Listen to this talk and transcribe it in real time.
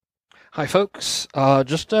Hi, folks.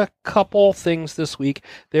 Just a couple things this week.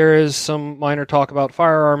 There is some minor talk about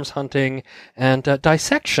firearms, hunting, and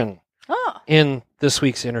dissection in this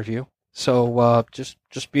week's interview. So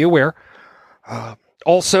just be aware.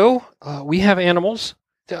 Also, we have animals.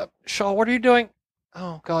 Shaw, what are you doing?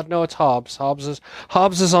 Oh God, no! It's Hobbs.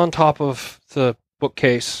 Hobbs is on top of the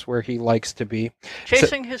bookcase where he likes to be,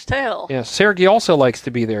 chasing his tail. Yeah, Sergei also likes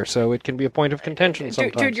to be there, so it can be a point of contention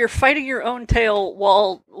sometimes. Dude, you're fighting your own tail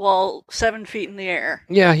while 7 feet in the air.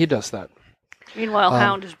 Yeah, he does that. Meanwhile,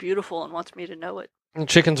 Hound is beautiful and wants me to know it. And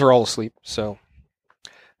chickens are all asleep, so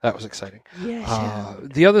that was exciting. Yes.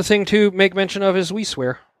 The other thing to make mention of is we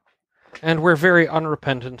swear, and we're very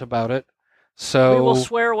unrepentant about it. So we will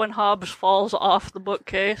swear when Hobbs falls off the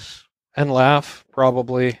bookcase. And laugh,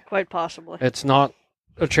 probably. Quite possibly. It's not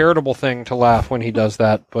a charitable thing to laugh when he does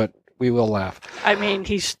that, but we will laugh. I mean,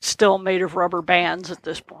 he's still made of rubber bands at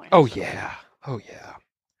this point. Oh, yeah.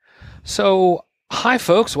 So, hi,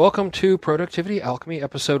 folks. Welcome to Productivity Alchemy,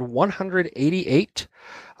 episode 188.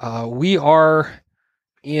 We are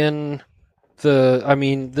in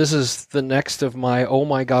this is the next of my, oh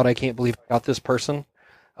my God, I can't believe I got this person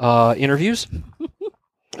interviews.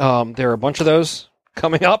 There are a bunch of those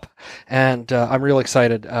coming up, and I'm real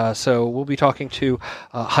excited. So we'll be talking to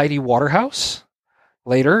Heidi Waterhouse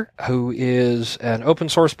later, who is an open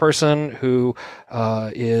source person, who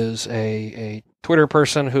is a Twitter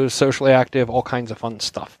person, who's socially active, all kinds of fun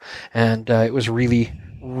stuff. And it was really,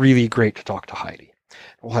 really great to talk to Heidi.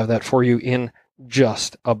 We'll have that for you in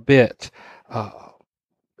just a bit.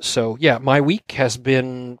 So yeah, my week has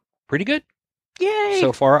been pretty good. Yay!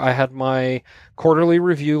 So far, I had my quarterly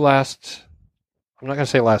review I'm not going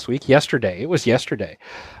to say last week, yesterday. It was yesterday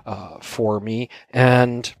for me,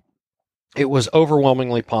 and it was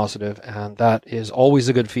overwhelmingly positive, and that is always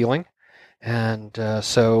a good feeling. And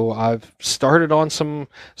so I've started on some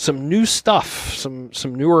new stuff, some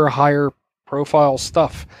newer, higher profile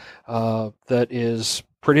stuff that is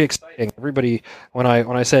pretty exciting. Everybody, when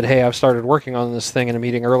I said, hey, I've started working on this thing in a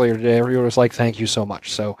meeting earlier today, everyone was like, thank you so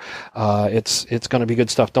much. So it's going to be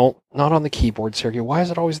good stuff. Not on the keyboard, Sergey. Why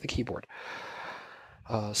is it always the keyboard?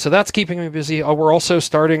 So that's keeping me busy. I'm also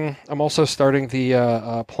starting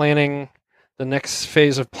the planning, the next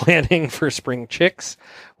phase of planning for spring chicks.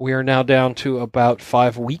 We are now down to about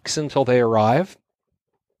 5 weeks until they arrive.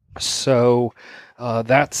 So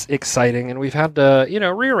that's exciting. And we've had to,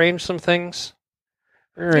 rearrange some things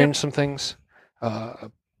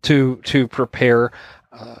to prepare.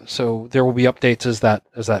 So there will be updates as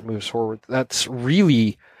that moves forward. That's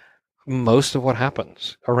really most of what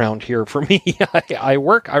happens around here for me. I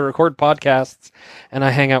work, I record podcasts, and I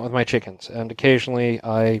hang out with my chickens. And occasionally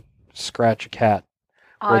I scratch a cat,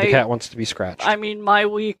 or the cat wants to be scratched. I mean, my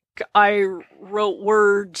week, I wrote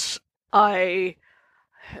words. At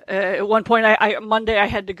one point, Monday I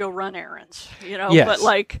had to go run errands, Yes. But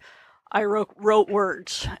I wrote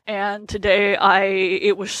words, and today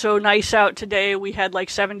it was so nice out today. We had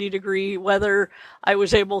 70-degree weather. I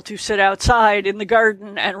was able to sit outside in the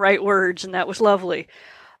garden and write words, and that was lovely.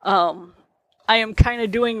 I am kind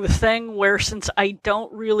of doing the thing where, since I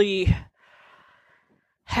don't really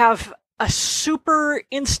have a super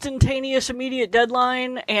instantaneous immediate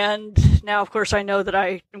deadline, and now of course I know that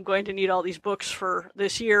I am going to need all these books for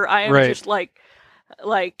this year, I am just like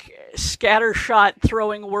scattershot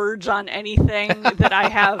throwing words on anything that I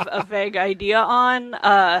have a vague idea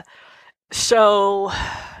on. So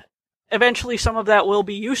eventually some of that will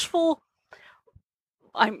be useful.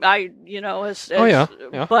 But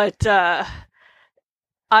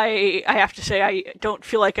I have to say I don't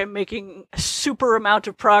feel like I'm making a super amount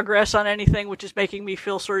of progress on anything, which is making me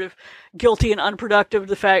feel sort of guilty and unproductive.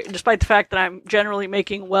 Despite the fact that I'm generally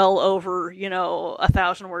making well over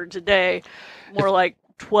 1,000 words a day, more like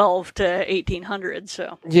 12 to 1,800.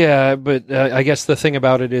 So yeah, but I guess the thing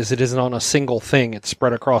about it is it isn't on a single thing; it's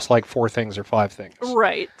spread across 4 things or 5 things.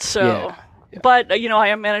 Right. So, yeah. But I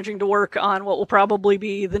am managing to work on what will probably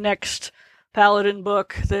be the next Paladin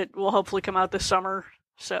book that will hopefully come out this summer.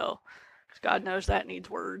 So, God knows that needs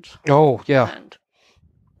words. Oh, yeah. And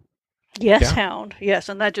yes, yeah. Hound. Yes,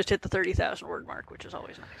 and that just hit the 30,000 word mark, which is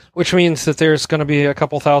always nice. Which means that there's going to be a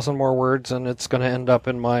couple thousand more words, and it's going to end up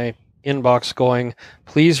in my inbox going,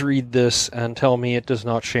 please read this and tell me it does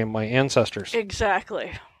not shame my ancestors.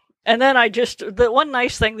 Exactly. And then the one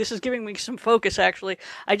nice thing, this is giving me some focus actually,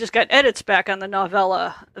 I just got edits back on the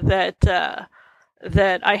novella that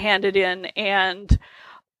I handed in, and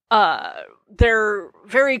they're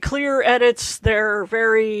very clear edits. They're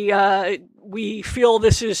very, we feel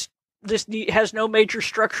this has no major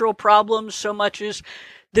structural problems so much as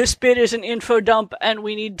this bit is an info dump and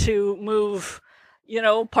we need to move,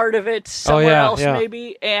 part of it somewhere else yeah.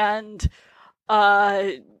 maybe, and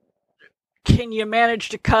can you manage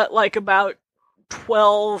to cut like about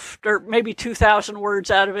 12 or maybe 2,000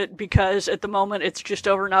 words out of it, because at the moment it's just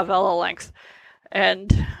over novella length.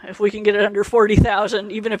 And if we can get it under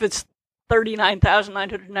 40,000, even if it's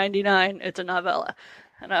 39,999, it's a novella.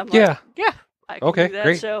 And I'm like, yeah, I can do that.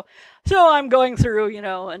 Great. So I'm going through,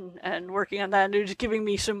 and working on that, and it's giving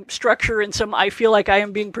me some structure and I feel like I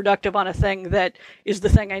am being productive on a thing that is the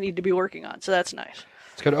thing I need to be working on. So that's nice.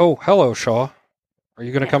 It's good. Oh, hello, Shaw. Are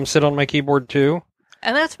you going to come sit on my keyboard too?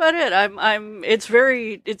 And that's about it.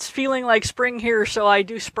 It's feeling like spring here, so I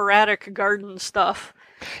do sporadic garden stuff.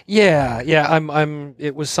 Yeah.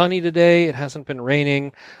 It was sunny today. It hasn't been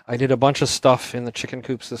raining. I did a bunch of stuff in the chicken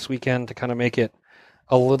coops this weekend to kind of make it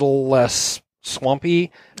a little less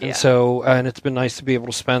swampy. And and it's been nice to be able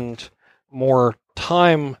to spend more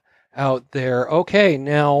time out there. Okay,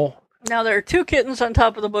 now there are 2 kittens on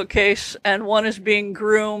top of the bookcase, and one is being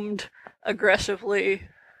groomed aggressively,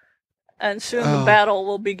 and soon the battle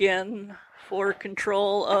will begin for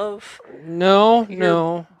control of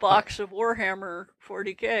your box of Warhammer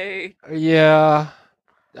 40K. Yeah,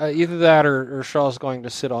 either that or Shaw's going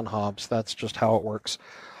to sit on Hobbs. That's just how it works.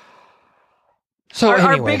 So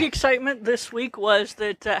our big excitement this week was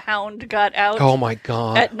that Hound got out. Oh my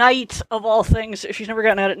God! At night, of all things. She's never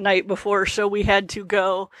gotten out at night before, so we had to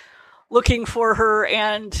go looking for her,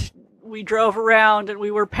 and we drove around, and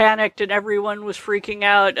we were panicked, and everyone was freaking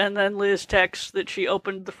out, and then Liz texts that she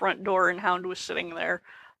opened the front door, and Hound was sitting there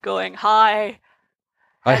going, "Hi,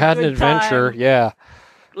 I had an adventure, time. Yeah.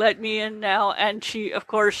 Let me in now." And she, of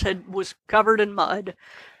course, was covered in mud,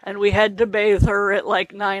 and we had to bathe her at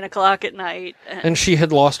like 9 o'clock at night. And she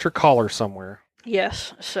had lost her collar somewhere.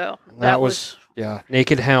 Yes, so that was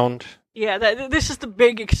naked Hound. Yeah, this is the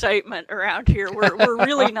big excitement around here. We're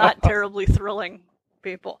really not terribly thrilling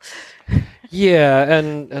people. Yeah,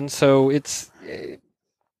 and so it's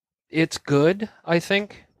good, I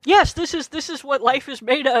think. Yes, this is what life is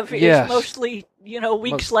made of. Yes. It's mostly,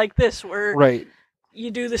 weeks like this where right. You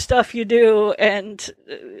do the stuff you do, and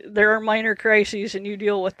there are minor crises, and you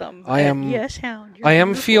deal with them. Yes, Hound. I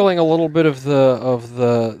am feeling a little bit of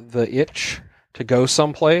the itch to go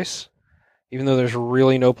someplace, even though there's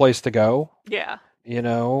really no place to go. Yeah.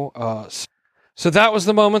 So that was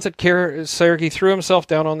the moment that Sergei threw himself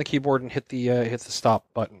down on the keyboard and hit the stop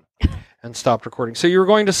button and stopped recording. So you were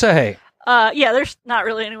going to say? There's not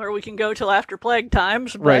really anywhere we can go till after plague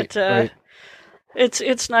times, but right.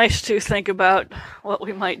 It's nice to think about what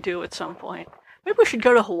we might do at some point. Maybe we should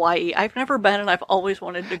go to Hawaii. I've never been, and I've always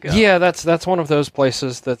wanted to go. Yeah, that's one of those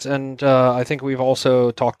places and I think we've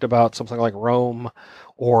also talked about something like Rome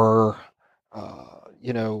or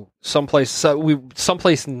someplace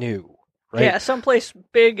new, right? Yeah, someplace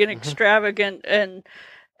big and extravagant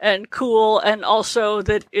and cool, and also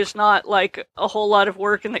that is not like a whole lot of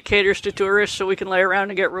work and that caters to tourists, so we can lay around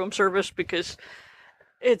and get room service, because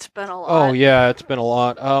it's been a lot. Oh yeah, it's been a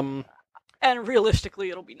lot. And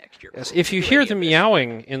realistically, it'll be next year. Yes, if you hear the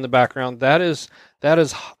meowing in the background, that is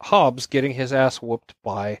Hobbs getting his ass whooped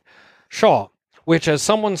by Shaw, which, as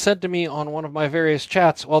someone said to me on one of my various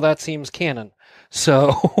chats, well, that seems canon.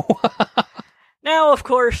 So now, of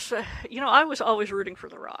course, I was always rooting for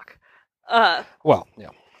The Rock. Well, yeah.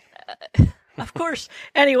 Of course.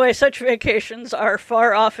 Anyway, such vacations are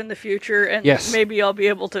far off in the future, and maybe I'll be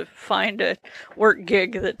able to find a work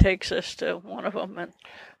gig that takes us to one of them. And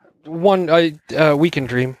we can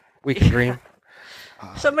dream. We can dream.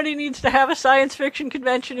 Somebody needs to have a science fiction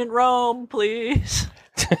convention in Rome, please.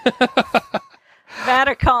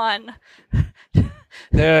 Vatican.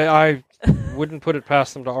 I wouldn't put it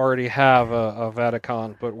past them to already have a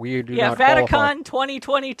Vatican, but we do not Vatican qualify.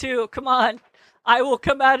 2022. Come on. I will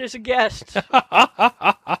come out as a guest.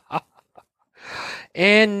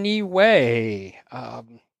 Anyway,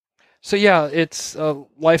 so yeah, it's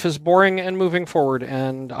life is boring and moving forward,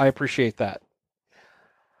 and I appreciate that.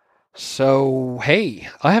 So, hey,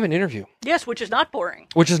 I have an interview. Yes, which is not boring.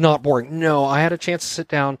 Which is not boring. No, I had a chance to sit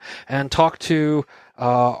down and talk to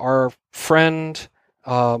our friend,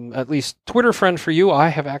 at least Twitter friend for you. I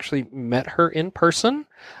have actually met her in person,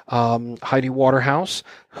 Heidi Waterhouse,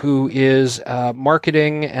 who is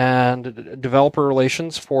marketing and developer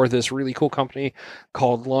relations for this really cool company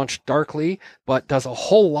called Launch Darkly, but does a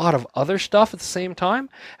whole lot of other stuff at the same time.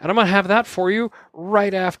 And I'm going to have that for you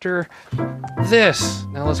right after this.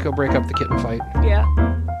 Now let's go break up the kitten fight. Yeah.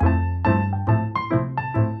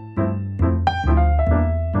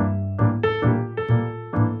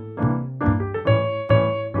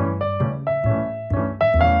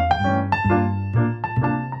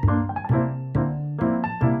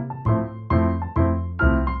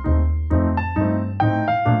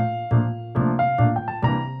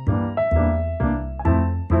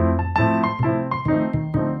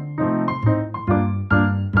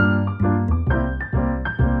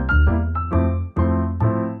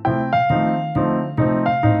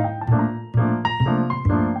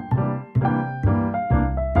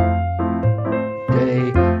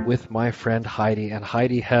 with my friend Heidi, and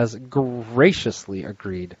Heidi has graciously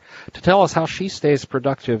agreed to tell us how she stays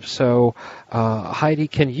productive. So, Heidi,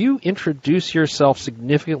 can you introduce yourself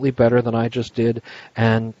significantly better than I just did,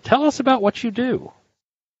 and tell us about what you do?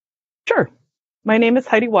 Sure. My name is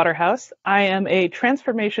Heidi Waterhouse. I am a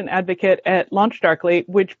transformation advocate at Launch Darkly,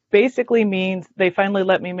 which basically means they finally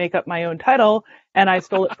let me make up my own title, and I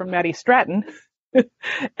stole it from Maddie Stratton.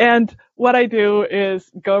 And what I do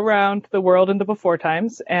is go around the world in the before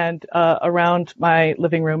times and around my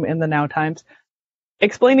living room in the now times,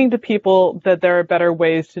 explaining to people that there are better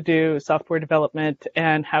ways to do software development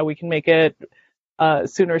and how we can make it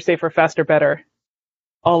sooner, safer, faster, better,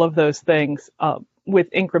 all of those things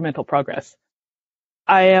with incremental progress.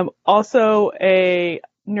 I am also a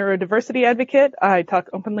neurodiversity advocate. I talk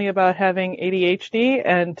openly about having ADHD,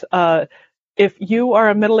 and if you are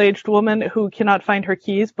a middle-aged woman who cannot find her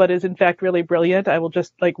keys but is in fact really brilliant, I will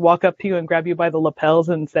just walk up to you and grab you by the lapels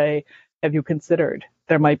and say, have you considered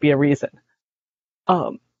there might be a reason?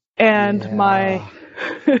 My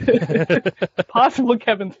possible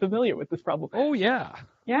Kevin's familiar with this problem. Oh, yeah.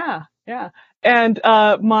 Yeah. And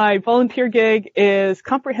my volunteer gig is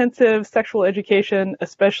comprehensive sexual education,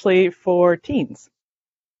 especially for teens.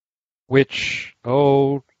 Which,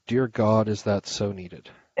 oh, dear God, is that so needed?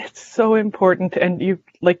 It's so important, and you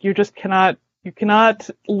just cannot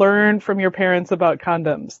learn from your parents about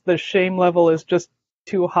condoms. The shame level is just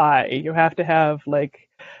too high. You have to have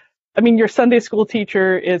your Sunday school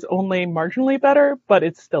teacher is only marginally better, but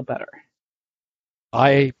it's still better.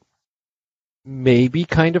 I maybe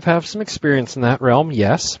kind of have some experience in that realm,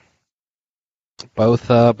 yes. Both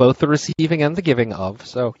the receiving and the giving of,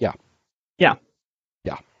 so yeah.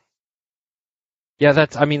 Yeah,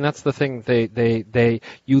 that's the thing.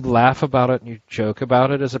 You laugh about it and you joke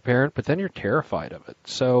about it as a parent, but then you're terrified of it.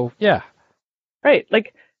 So, yeah. Right.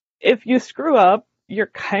 If you screw up, you're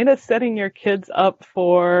kind of setting your kids up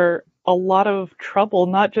for a lot of trouble,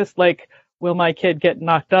 not just will my kid get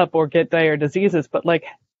knocked up or get dire diseases, but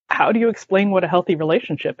how do you explain what a healthy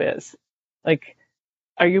relationship is?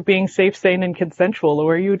 Are you being safe, sane, and consensual,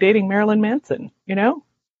 or are you dating Marilyn Manson?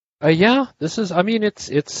 Yeah, this is,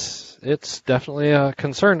 it's definitely a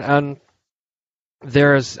concern. And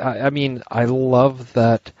I love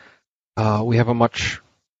that we have a much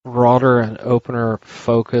broader and opener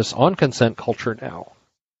focus on consent culture now.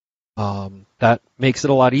 That makes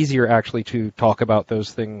it a lot easier, actually, to talk about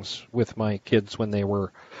those things with my kids when they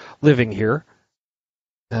were living here.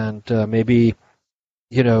 And maybe,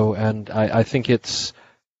 and I think it's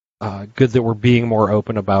good that we're being more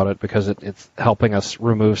open about it, because it's helping us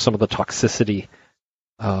remove some of the toxicity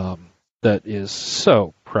that is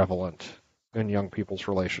so prevalent in young people's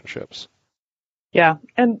relationships. Yeah,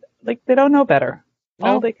 and they don't know better. No.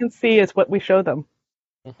 All they can see is what we show them.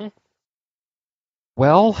 Mm-hmm.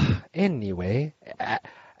 Well, anyway,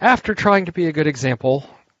 after trying to be a good example,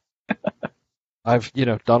 I've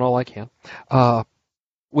done all I can.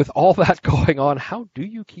 With all that going on, how do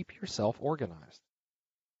you keep yourself organized?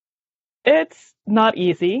 It's not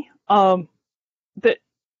easy. At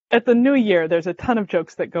the new year, there's a ton of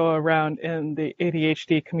jokes that go around in the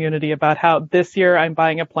ADHD community about how this year I'm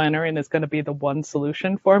buying a planner and it's going to be the one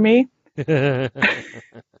solution for me. and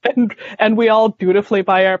we all dutifully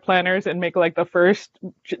buy our planners and make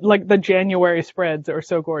the January spreads are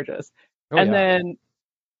so gorgeous. Then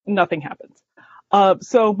nothing happens.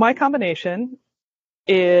 So my combination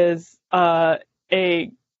is a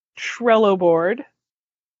Trello board,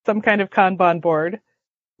 some kind of Kanban board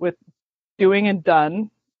with doing and done,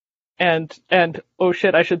 and oh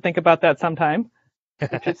shit, I should think about that sometime.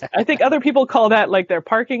 Which is, I think other people call that their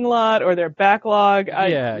parking lot or their backlog.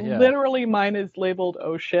 Literally, mine is labeled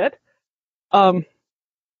oh shit.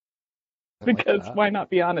 Because why not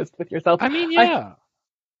be honest with yourself? Yeah.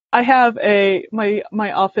 I have my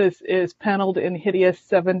office is paneled in hideous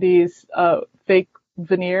 70s fake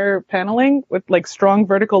veneer paneling with strong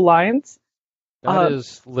vertical lines. That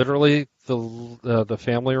is literally the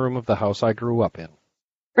family room of the house I grew up in.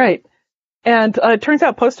 Right. And it turns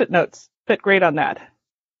out Post-it notes fit great on that.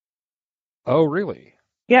 Oh, really?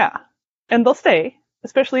 Yeah. And they'll stay,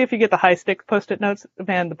 especially if you get the high stick Post-it notes.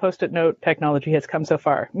 Man, the Post-it note technology has come so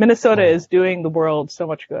far. Minnesota is doing the world so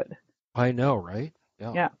much good. I know, right?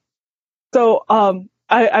 Yeah. So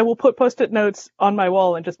I will put Post-it notes on my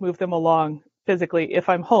wall and just move them along physically if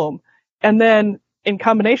I'm home. And then in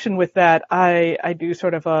combination with that, I do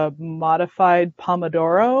sort of a modified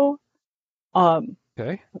Pomodoro.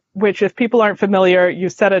 Okay. Which, if people aren't familiar, you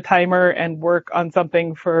set a timer and work on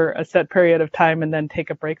something for a set period of time and then take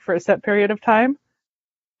a break for a set period of time.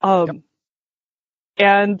 And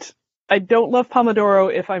I don't love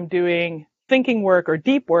Pomodoro if I'm doing thinking work or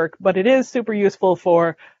deep work, but it is super useful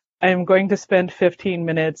for, I'm going to spend 15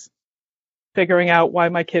 minutes figuring out why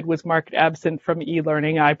my kid was marked absent from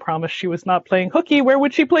e-learning. I promised she was not playing hooky. Where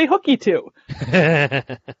would she play hooky to?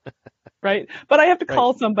 Right? But I have to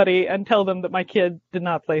call somebody and tell them that my kid did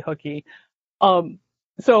not play hooky.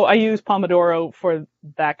 So I use Pomodoro for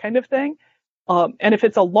that kind of thing. And if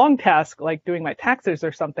it's a long task, like doing my taxes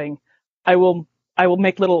or something, I will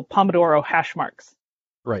make little Pomodoro hash marks.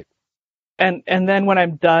 Right. And then when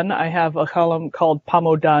I'm done, I have a column called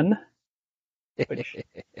Pomo Done, which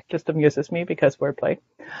just amuses me because wordplay.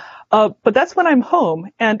 But that's when I'm home.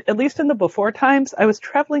 And at least in the before times, I was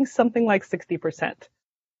traveling something like 60%.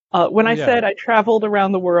 When I said I traveled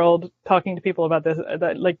around the world talking to people about this,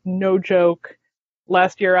 like no joke,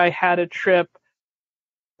 last year I had a trip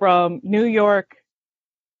from New York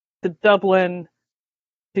to Dublin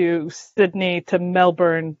to Sydney to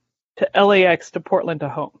Melbourne to LAX to Portland to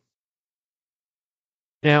home.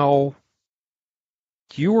 Now,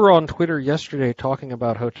 you were on Twitter yesterday talking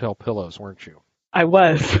about hotel pillows, weren't you? I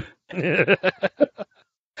was. That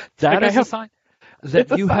is a sign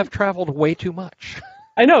that you have traveled way too much.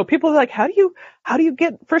 I know. People are like, how do you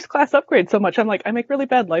get first class upgrades so much? I'm like, I make really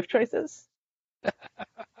bad life choices.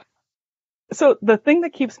 So the thing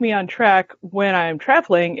that keeps me on track when I'm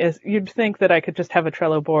traveling is, you'd think that I could just have a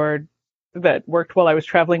Trello board that worked while I was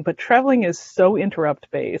traveling, but traveling is so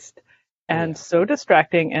interrupt based and so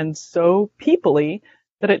distracting and so people-y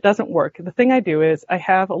that it doesn't work. The thing I do is I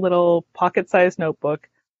have a little pocket-sized notebook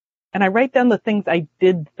and I write down the things I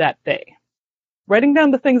did that day. Writing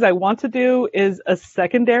down the things I want to do is a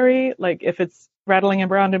secondary, like if it's rattling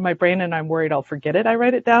around in my brain and I'm worried I'll forget it, I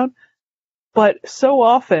write it down. But so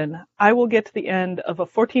often I will get to the end of a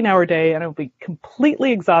 14-hour day and I will be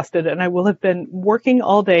completely exhausted and I will have been working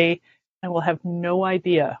all day and will have no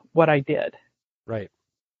idea what I did. Right.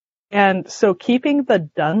 And so keeping the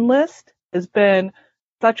done list has been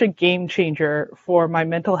such a game changer for my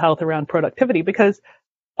mental health around productivity, because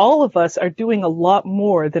all of us are doing a lot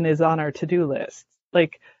more than is on our to-do list.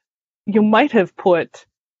 Like, you might have put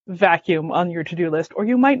vacuum on your to-do list, or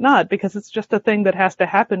you might not, because it's just a thing that has to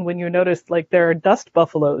happen when you notice, like, there are dust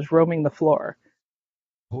buffaloes roaming the floor.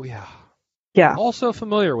 Oh, yeah. Yeah. I'm also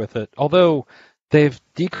familiar with it, although they've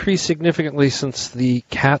decreased significantly since the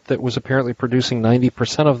cat that was apparently producing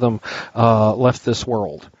 90% of them left this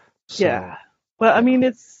world. So, yeah. Well, I mean,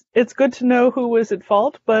 it's good to know who was at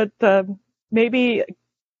fault, but maybe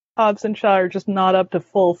Hobbs and Shaw are just not up to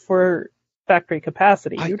full for factory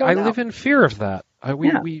capacity. I live in fear of that.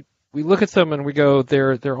 We look at them and we go,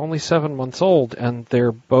 they're only 7 months old and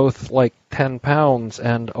they're both like 10 pounds,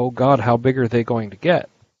 and oh God, how big are they going to get?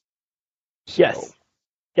 So. Yes.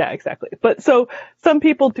 Yeah, exactly. But so some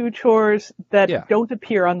people do chores that don't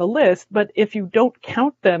appear on the list, but if you don't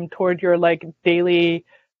count them toward your like daily,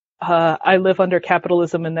 I live under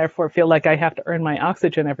capitalism and therefore feel like I have to earn my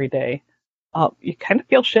oxygen every day, you kind of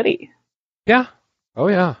feel shitty. Yeah. Oh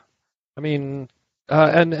yeah. I mean,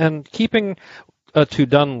 and keeping a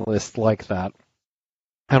to-done list like that,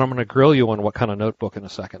 and I'm going to grill you on what kind of notebook in a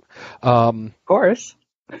second. Of course.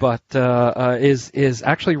 But is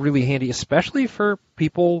actually really handy, especially for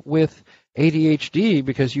people with ADHD,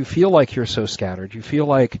 because you feel like you're so scattered. You feel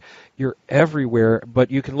like you're everywhere,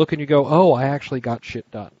 but you can look and you go, oh, I actually got shit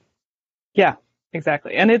done. Yeah,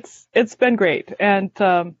 exactly. And it's been great. And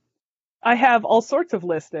I have all sorts of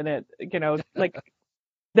lists in it, you know, like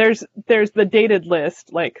there's the dated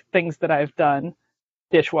list, like things that I've done,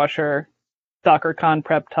 dishwasher, DockerCon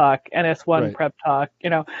prep talk, NS1 prep talk,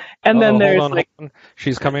 you know, and then there's hold on.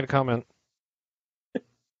 She's coming to comment.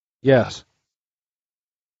 Yes.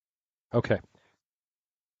 Okay.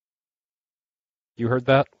 You heard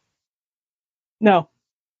that? No.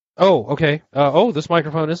 Oh, okay. This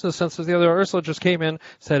microphone isn't as sensitive as the other. Ursula just came in,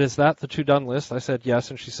 said, is that the to-done list? I said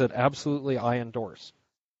yes, and she said, absolutely, I endorse.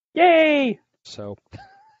 Yay! So.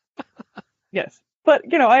 Yes.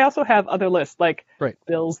 But, you know, I also have other lists, like right.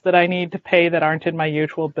 bills that I need to pay that aren't in my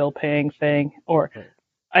usual bill paying thing. Or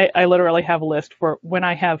I literally have a list for when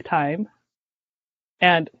I have time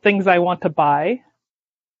and things I want to buy,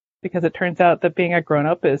 because it turns out that being a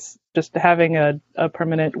grown-up is just having a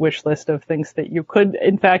permanent wish list of things that you could,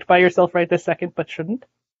 in fact, buy yourself right this second, but shouldn't.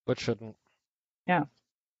 Yeah.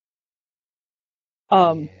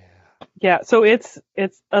 Yeah, so it's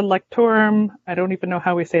a lectorum. I don't even know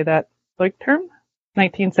how we say that. Lecterm?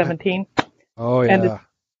 1917. Oh, yeah. And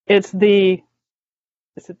is it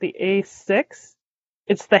the A6?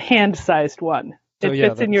 It's the hand-sized one. It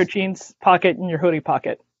fits in your jeans pocket and your hoodie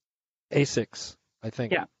pocket. A6, I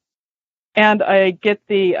think. Yeah. And I get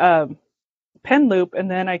the pen loop, and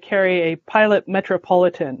then I carry a Pilot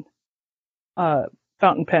Metropolitan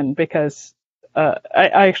fountain pen because I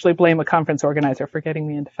actually blame a conference organizer for getting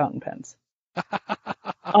me into fountain pens.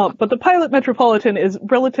 But the Pilot Metropolitan is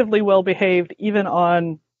relatively well behaved even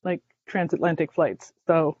on like transatlantic flights.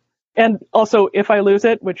 So, and also if I lose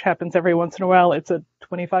it, which happens every once in a while, it's a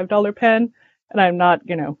 $25 pen, and I'm not,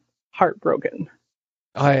 heartbroken.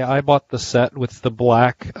 I bought the set with the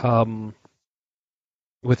black,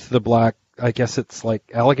 I guess it's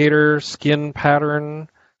like alligator skin pattern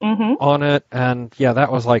on it, and yeah,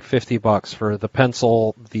 that was like $50 for the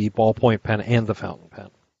pencil, the ballpoint pen, and the fountain pen.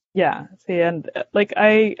 Yeah, see, and like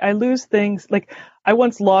I lose things. Like I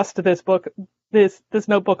once lost this book. This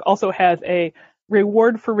notebook also has a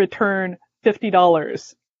reward for return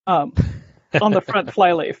 $50 on the front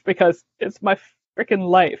flyleaf because it's my freaking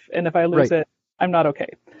life, and if I lose it, I'm not okay.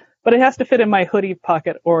 But it has to fit in my hoodie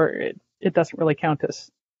pocket, or it doesn't really count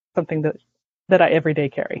as something that I everyday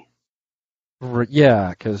carry. Yeah,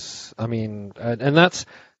 because I mean, and that's,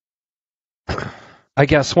 I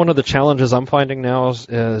guess, one of the challenges I'm finding now is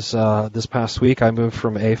this past week I moved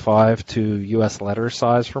from A5 to US letter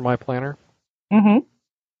size for my planner,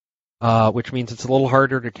 which means it's a little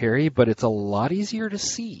harder to carry, but it's a lot easier to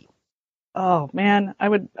see. Oh man, I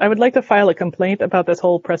would like to file a complaint about this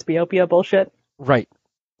whole presbyopia bullshit. Right.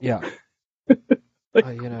 Yeah.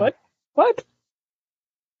 What?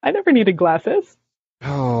 I never needed glasses.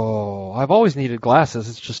 Oh, I've always needed glasses.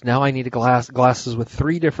 It's just now I need glasses with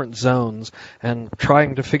 3 different zones, and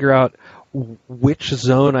trying to figure out which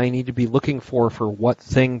zone I need to be looking for what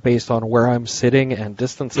thing based on where I'm sitting and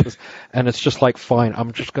distances. And it's just like, fine,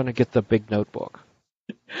 I'm just going to get the big notebook.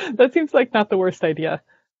 That seems like not the worst idea.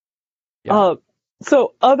 Yeah.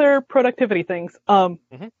 So other productivity things.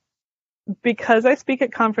 Because I speak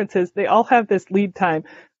at conferences, they all have this lead time,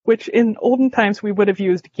 which in olden times we would have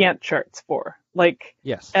used Gantt charts for. Like,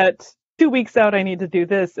 yes. At 2 weeks out, I need to do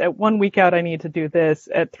this. At 1 week out, I need to do this.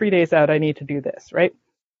 At 3 days out, I need to do this, right?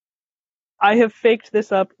 I have faked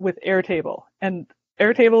this up with Airtable. And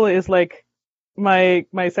Airtable is like my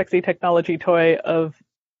sexy technology toy of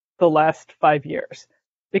the last 5 years.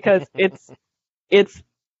 Because it's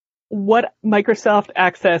what Microsoft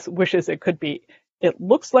Access wishes it could be. It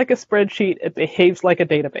looks like a spreadsheet. It behaves like a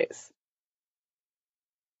database.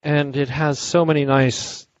 And it has so many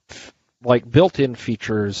nice, like, built-in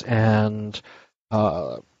features and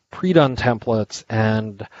pre-done templates.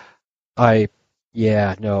 And I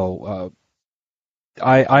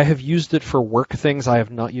have used it for work things. I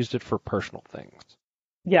have not used it for personal things.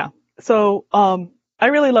 Yeah. So I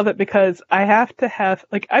really love it because I have to have,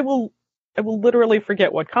 like, I will literally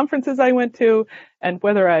forget what conferences I went to and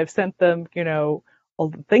whether I've sent them, all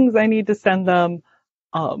the things I need to send them.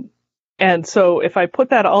 And so if I put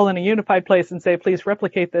that all in a unified place and say, please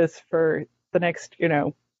replicate this for the next,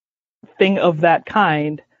 thing of that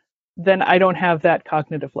kind, then I don't have that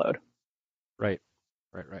cognitive load. Right.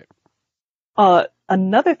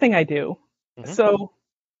 Another thing I do, so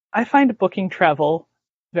I find booking travel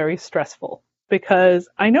very stressful because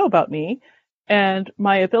I know about me and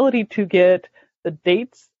my ability to get the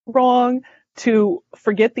dates wrong, to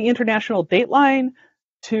forget the international dateline,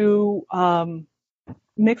 to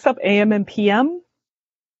mix up AM and PM.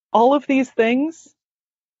 All of these things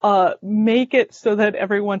make it so that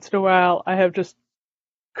every once in a while I have just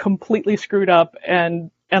completely screwed up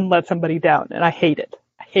and let somebody down, and I hate it.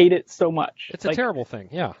 I hate it so much. It's a terrible thing,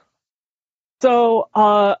 yeah. So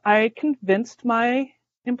I convinced my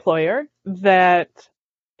employer that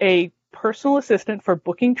a personal assistant for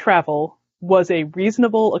booking travel was a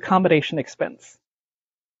reasonable accommodation expense.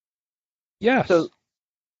 Yes.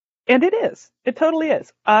 And it is. It totally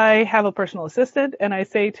is. I have a personal assistant, and I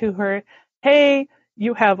say to her, hey,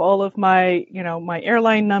 you have all of my, my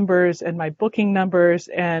airline numbers and my booking numbers,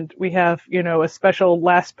 and we have, a special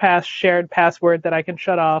LastPass shared password that I can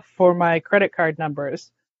shut off for my credit card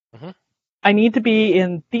numbers. I need to be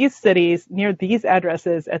in these cities, near these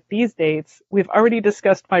addresses, at these dates. We've already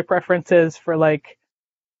discussed my preferences for, like,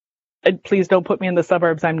 please don't put me in the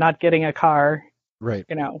suburbs. I'm not getting a car. Right.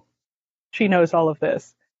 She knows all of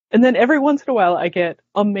this. And then every once in a while, I get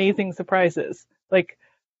amazing surprises. Like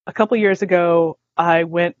a couple years ago, I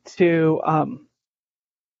went to,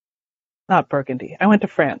 not Burgundy. I went to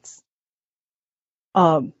France.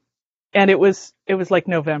 And it was like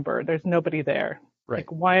November. There's nobody there. Right.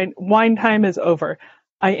 Like wine time is over.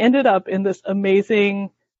 I ended up in this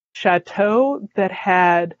amazing chateau that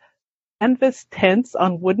had canvas tents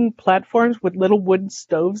on wooden platforms with little wooden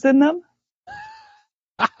stoves in them.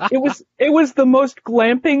 It was the most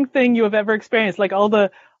glamping thing you have ever experienced. Like all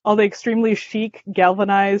the extremely chic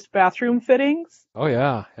galvanized bathroom fittings. Oh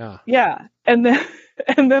yeah. Yeah. And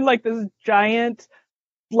then like this giant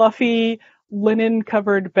fluffy linen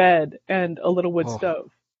covered bed and a little wood Oh.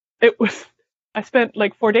 stove. I spent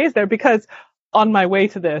like 4 days there because on my way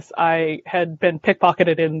to this, I had been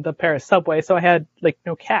pickpocketed in the Paris subway, so I had like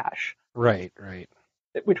no cash. Right.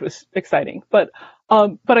 Which was exciting. But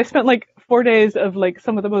I spent like 4 days of like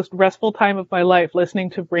some of the most restful time of my life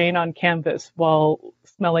listening to rain on canvas while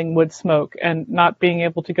smelling wood smoke and not being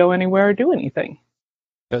able to go anywhere or do anything.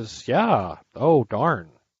 Because, yeah. Oh, darn.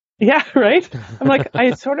 Yeah, right? I'm like,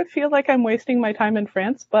 I sort of feel like I'm wasting my time in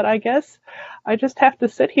France, but I guess I just have to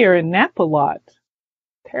sit here and nap a lot.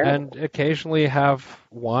 Terrible. And occasionally have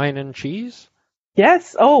wine and cheese?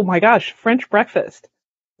 Yes. Oh my gosh, French breakfast.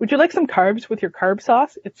 Would you like some carbs with your carb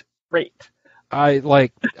sauce? It's great.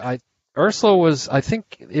 Ursula was, I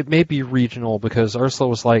think it may be regional because Ursula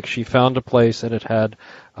was like, she found a place and it had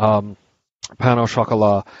pain au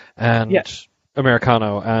chocolat and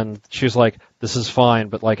Americano, and she was like, this is fine,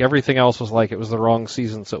 but like everything else was like, it was the wrong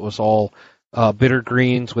season, so it was all bitter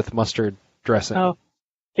greens with mustard dressing. Oh,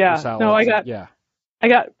 yeah. No, I got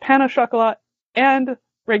pain au chocolat and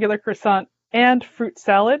regular croissant and fruit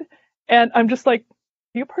salad, and I'm just like,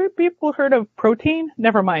 people heard of protein?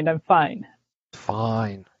 Never mind, I'm fine. It's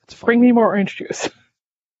fine. Bring me more orange juice.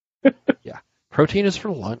 Yeah. Protein is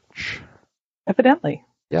for lunch. Evidently.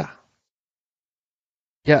 Yeah.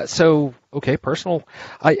 Yeah, so, okay, personal.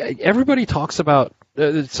 Everybody talks about,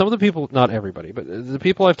 some of the people, not everybody, but the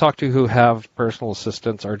people I've talked to who have personal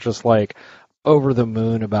assistants are just like over the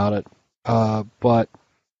moon about it. But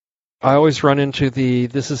I always run into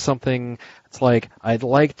this is something, it's like, I'd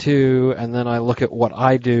like to, and then I look at what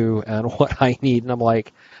I do and what I need, and I'm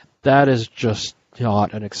like, that is just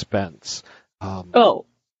not an expense.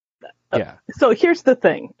 Yeah. So here's the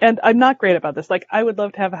thing, and I'm not great about this. Like, I would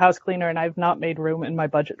love to have a house cleaner, and I've not made room in my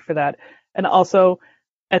budget for that. And also,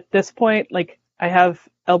 at this point, like, I have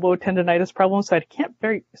elbow tendonitis problems, so I can't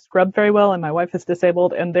scrub very well, and my wife is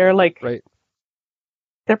disabled, and they're like, right.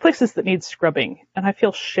 They're places that need scrubbing, and I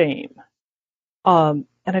feel shame. And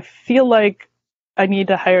I feel like I need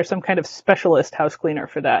to hire some kind of specialist house cleaner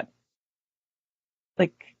for that.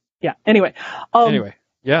 Like, yeah. Anyway.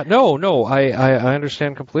 Yeah. No. I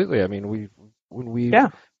understand completely. I mean, when we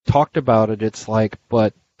talked about it, it's like,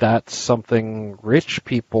 but that's something rich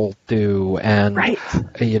people do, and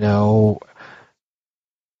you know.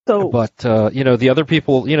 So, but the other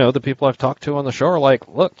people, the people I've talked to on the show are like,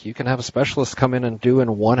 look, you can have a specialist come in and do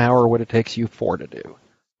in 1 hour what it takes you 4 to do.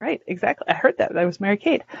 Right, exactly. I heard that. That was Mary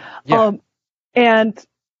Kate. Yeah. And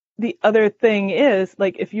the other thing is,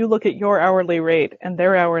 like, if you look at your hourly rate and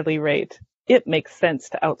their hourly rate, it makes sense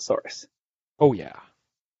to outsource. Oh yeah.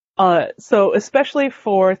 So especially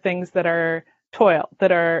for things that are toil,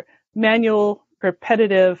 that are manual,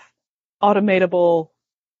 repetitive, automatable.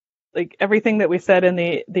 Like everything that we said in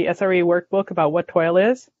the SRE workbook about what toil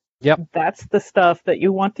is, that's the stuff that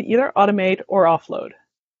you want to either automate or offload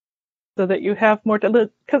so that you have more to,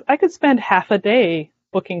 because I could spend half a day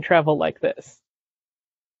booking travel like this,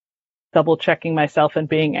 double checking myself and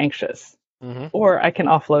being anxious. Mm-hmm. Or I can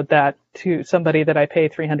offload that to somebody that I pay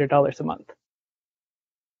 $300 a month.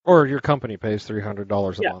 Or your company pays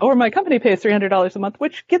 $300 a month. Or my company pays $300 a month,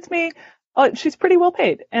 which gets me, she's pretty well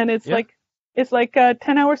paid. And it's like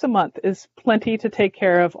 10 hours a month is plenty to take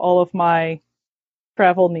care of all of my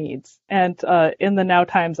travel needs. And in the now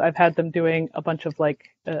times, I've had them doing a bunch of like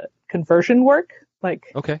conversion work.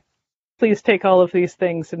 Like, okay, please take all of these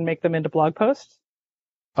things and make them into blog posts.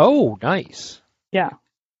 Oh, nice. Yeah.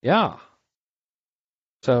 Yeah.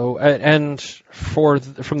 So, and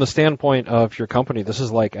from the standpoint of your company, this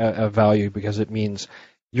is like a value because it means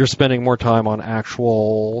you're spending more time on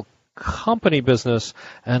actual company business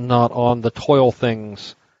and not on the toil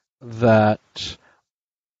things that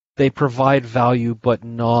they provide value, but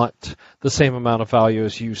not the same amount of value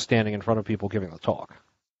as you standing in front of people giving the talk.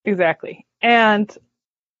 Exactly. And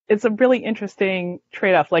it's a really interesting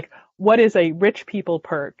trade-off. Like, what is a rich people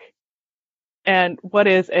perk and what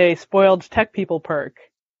is a spoiled tech people perk?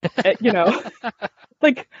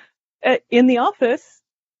 Like in the office,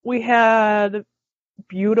 we had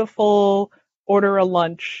beautiful order a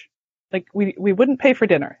lunch. Like we wouldn't pay for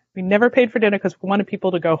dinner. We never paid for dinner because we wanted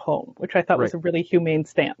people to go home, which I thought was a really humane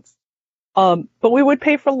stance. But we would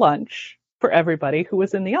pay for lunch for everybody who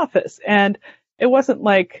was in the office. And it wasn't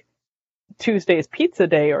like Tuesday's pizza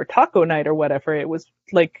day or taco night or whatever. It was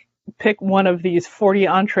like pick one of these 40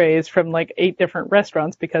 entrees from like 8 different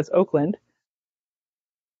restaurants because Oakland.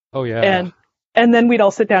 Oh yeah. And then we'd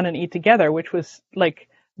all sit down and eat together, which was like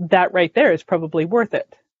that right there is probably worth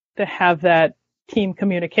it to have that team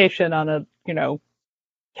communication on a,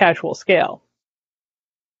 casual scale.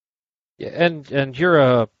 Yeah, and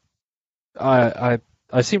you're I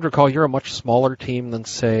I seem to recall you're a much smaller team than,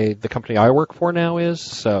 say, the company I work for now is,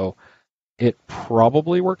 so it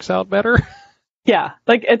probably works out better. Yeah,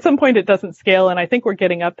 like at some point it doesn't scale, and I think we're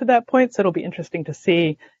getting up to that point, so it'll be interesting to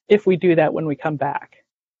see if we do that when we come back.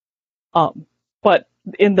 But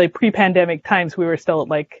in the pre-pandemic times, we were still at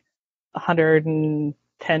like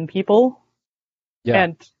 110 people,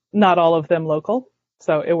 and not all of them local,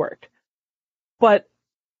 so it worked. But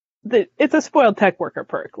it's a spoiled tech worker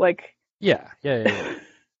perk. Like, Yeah.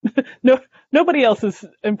 nobody else's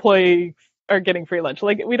employees are getting free lunch.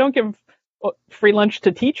 Like, we don't give free lunch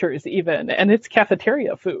to teachers even, and it's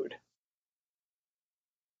cafeteria food.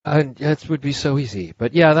 It would be so easy,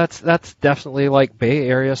 but yeah, that's definitely like Bay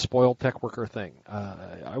Area spoiled tech worker thing.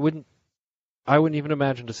 I wouldn't even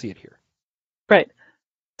imagine to see it here. Right.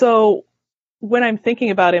 So when I'm thinking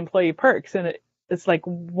about employee perks, and it's like,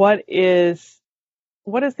 what is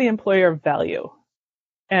the employer value,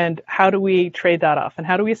 and how do we trade that off, and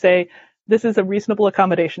how do we say this is a reasonable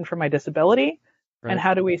accommodation for my disability, Right. and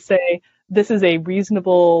how do we say this is a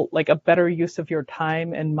reasonable, like a better use of your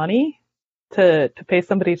time and money to pay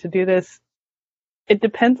somebody to do this? It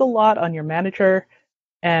depends a lot on your manager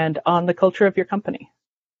and on the culture of your company.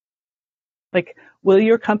 Like, will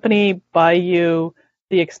your company buy you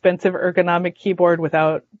the expensive ergonomic keyboard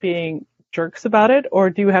without being jerks about it, or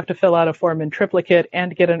do you have to fill out a form in triplicate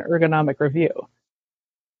and get an ergonomic review?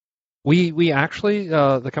 We actually,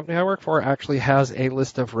 the company I work for actually has a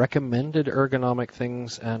list of recommended ergonomic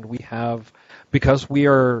things, and we have, because we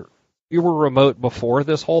were remote before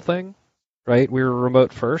this whole thing, right? We were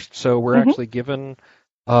remote first, so we're actually given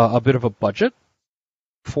a bit of a budget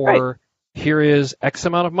for, here is X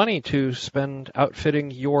amount of money to spend outfitting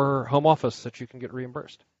your home office that you can get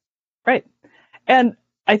reimbursed. Right. And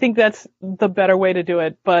I think that's the better way to do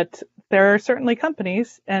it, but there are certainly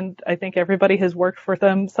companies, and I think everybody has worked for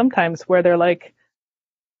them sometimes, where they're like,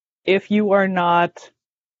 if you are not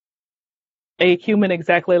a human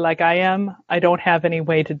exactly like I am, I don't have any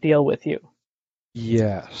way to deal with you.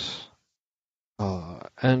 Yes.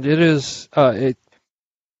 And it is, I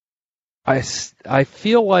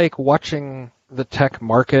feel like watching the tech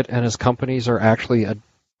market and as companies are actually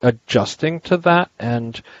adjusting to that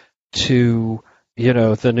and to,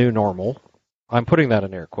 the new normal. I'm putting that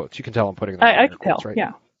in air quotes. You can tell I'm putting that in air quotes, right?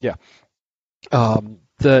 Yeah. Yeah.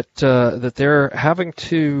 That they're having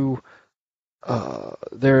to,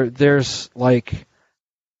 there's like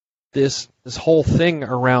this whole thing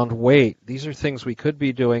around weight. These are things we could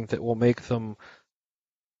be doing that will make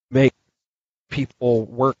people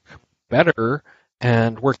work better,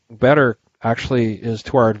 and working better actually is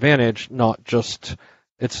to our advantage, not just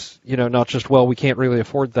well, we can't really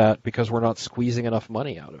afford that because we're not squeezing enough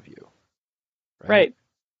money out of you. Right.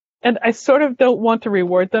 And I sort of don't want to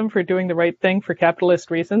reward them for doing the right thing for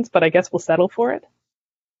capitalist reasons, but I guess we'll settle for it.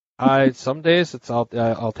 Some days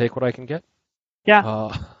I'll take what I can get.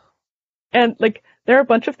 Yeah. And like, there are a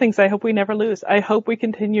bunch of things I hope we never lose. I hope we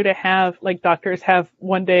continue to have, like, doctors have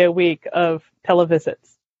 1 day a week of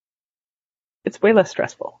televisits. It's way less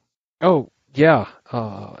stressful. Oh, yeah.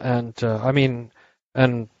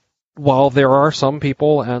 And while there are some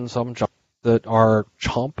people and some jobs that are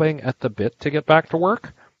chomping at the bit to get back to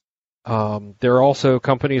work, there are also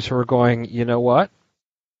companies who are going, you know what?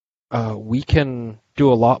 We can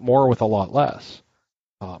do a lot more with a lot less.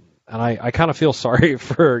 And I kind of feel sorry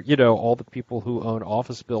for, all the people who own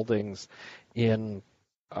office buildings in,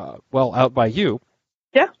 out by you.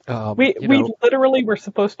 Yeah. We literally were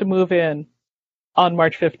supposed to move in on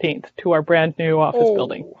March 15th to our brand new office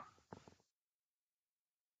building.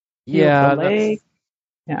 Yeah.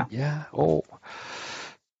 Yeah. Yeah. Oh,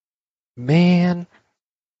 man.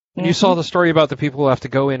 Mm-hmm. You saw the story about the people who have to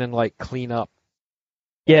go in and like clean up.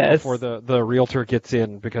 Yes. Before the realtor gets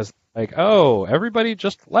in, because everybody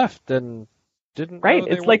just left and didn't. Right. Know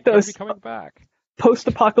they it's like those coming back.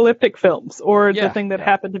 Post-apocalyptic films, or the thing that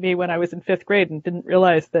happened to me when I was in 5th grade and didn't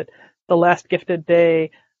realize that the last gifted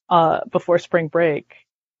day before spring break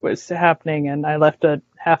was happening, and I left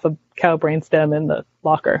half a cow brainstem in the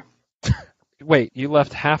locker. Wait, you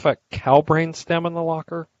left half a cow brainstem in the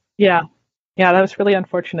locker? Yeah. Yeah, that was really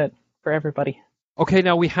unfortunate for everybody. Okay,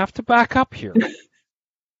 now we have to back up here.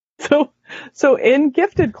 So in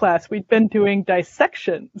gifted class, we'd been doing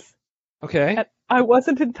dissections. Okay. And I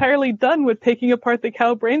wasn't entirely done with taking apart the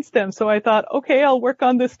cow brainstem, so I thought, okay, I'll work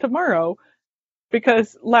on this tomorrow.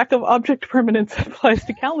 Because lack of object permanence applies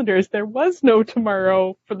to calendars. There was no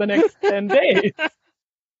tomorrow for the next 10 days.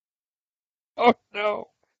 Oh, no.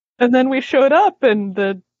 And then we showed up, and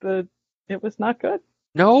it was not good.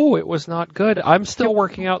 No, it was not good. I'm still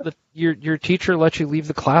working out that your teacher let you leave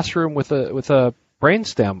the classroom with a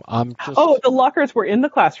brainstem. I'm just. Oh, the lockers were in the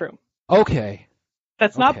classroom. Okay.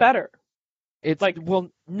 That's not Okay. better. It's Like- well,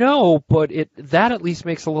 no, but that at least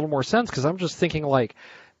makes a little more sense because I'm just thinking like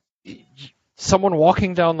someone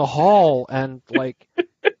walking down the hall and like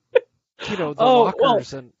the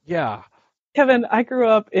lockers and yeah. Kevin, I grew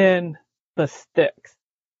up in the sticks,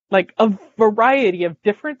 like a variety of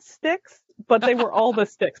different sticks, but they were all the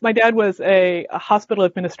sticks. My dad was a hospital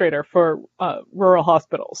administrator for rural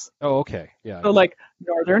hospitals. Oh, okay, yeah. So like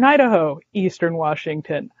northern Idaho, eastern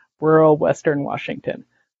Washington, rural western Washington.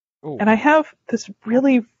 Ooh. And I have this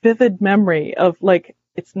really vivid memory of like,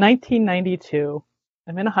 it's 1992.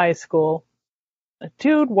 I'm in high school. A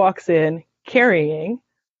dude walks in carrying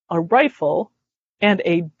a rifle and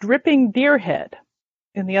a dripping deer head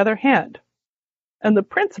in the other hand. And the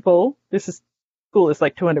principal, school is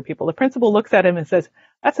like 200 people. The principal looks at him and says,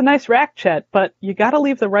 "That's a nice rack, Chet, but you got to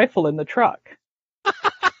leave the rifle in the truck."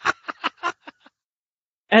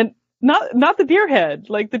 And not the deer head.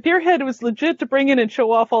 Like the deer head was legit to bring in and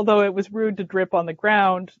show off, although it was rude to drip on the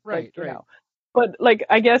ground. Right, like, right. But like,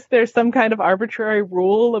 I guess there's some kind of arbitrary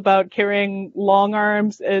rule about carrying long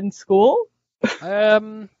arms in school.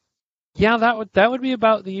 Yeah, that would be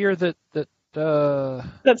about the year that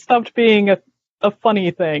That stopped being a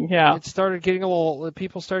funny thing. Yeah. it started getting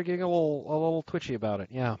people started getting a little twitchy about it.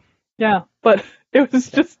 Yeah. Yeah. But it was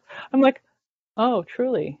just, I'm like, oh,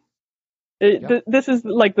 truly. This is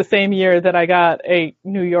like the same year that I got a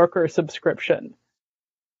New Yorker subscription.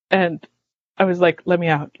 And I was like, let me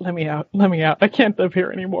out. I can't live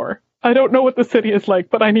here anymore. I don't know what the city is like,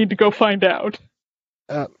 but I need to go find out.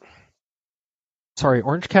 Sorry,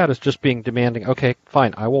 Orange Cat is just being demanding. Okay,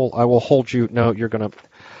 fine. I will hold you. No, you're gonna.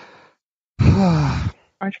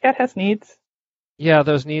 Orange Cat has needs. Yeah,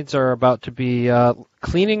 those needs are about to be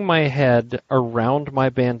cleaning my head around my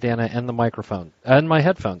bandana and the microphone and my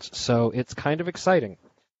headphones. So it's kind of exciting.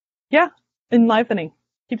 Yeah, enlivening.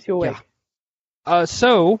 Keeps you awake. Yeah.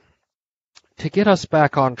 So to get us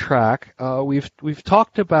back on track, we've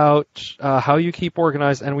talked about how you keep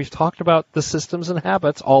organized, and we've talked about the systems and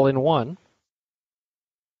habits all in one.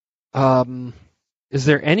 Is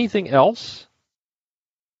there anything else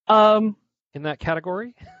in that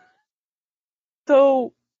category?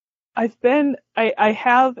 So I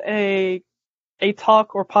have a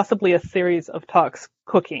talk or possibly a series of talks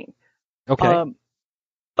cooking. Okay.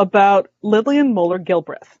 About Lillian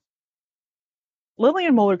Moeller-Gilbreth.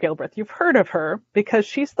 Lillian Moeller-Gilbreth, you've heard of her because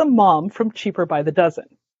she's the mom from Cheaper by the Dozen.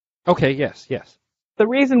 Okay, yes. The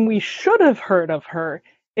reason we should have heard of her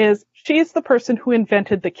is she's the person who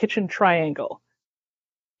invented the kitchen triangle.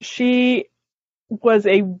 She was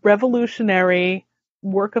a revolutionary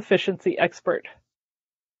work efficiency expert.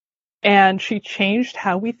 And she changed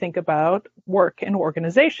how we think about work and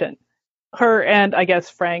organization. Her and, I guess,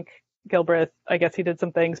 Frank Gilbreth, I guess he did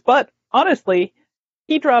some things. But honestly,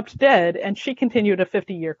 he dropped dead and she continued a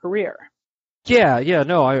 50-year career. Yeah,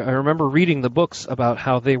 no, I remember reading the books about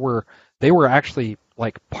how they were actually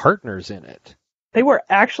like partners in it. They were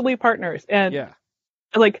actually partners. And yeah.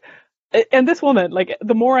 Like, and this woman, like,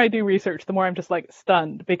 the more I do research, the more I'm just like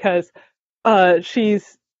stunned because she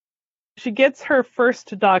gets her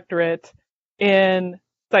first doctorate in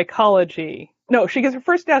psychology. No, she gets her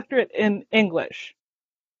first doctorate in English.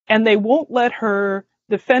 And they won't let her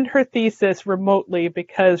defend her thesis remotely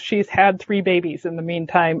because she's had 3 babies in the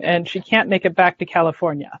meantime and she can't make it back to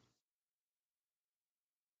California.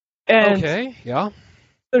 And okay, yeah.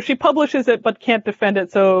 So she publishes it but can't defend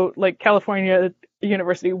it. So like California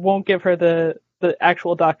University won't give her the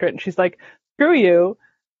actual doctorate. And she's like, screw you.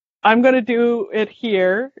 I'm going to do it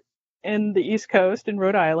here in the East Coast in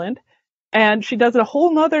Rhode Island. And she does a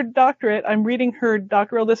whole nother doctorate. I'm reading her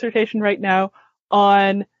doctoral dissertation right now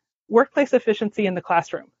on workplace efficiency in the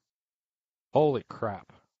classroom. Holy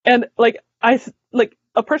crap. And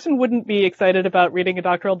a person wouldn't be excited about reading a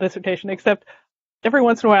doctoral dissertation, except every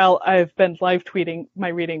once in a while I've been live tweeting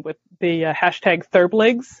my right with the hashtag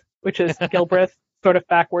Thurbligs, which is Gilbreth sort of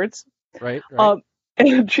backwards. Right.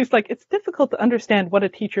 And she's like, it's difficult to understand what a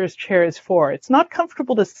teacher's chair is for. It's not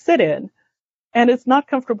comfortable to sit in, and it's not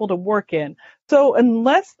comfortable to work in. So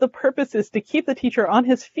unless the purpose is to keep the teacher on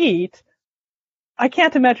his feet, I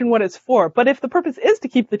can't imagine what it's for. But if the purpose is to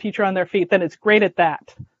keep the teacher on their feet, then it's great at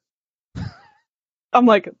that. I'm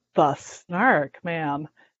like, the snark, man.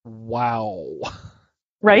 Wow.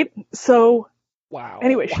 Right? So, wow.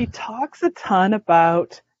 Anyway, she talks a ton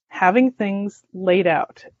about having things laid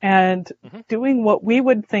out and doing what we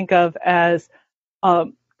would think of as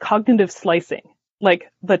cognitive slicing.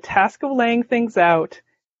 Like, the task of laying things out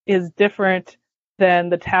is different than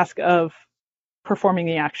the task of performing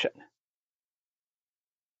the action.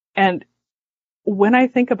 And when I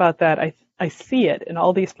think about that, I see it in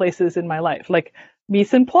all these places in my life, like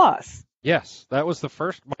mise en place. Yes, that was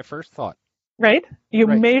my first thought. Right? You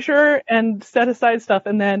Right. measure and set aside stuff,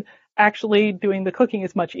 and then actually doing the cooking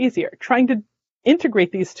is much easier. Trying to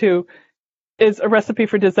integrate these two is a recipe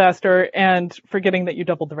for disaster and forgetting that you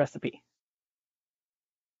doubled the recipe.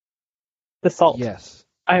 The salt. Yes.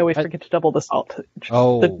 I always forget to double the salt. It's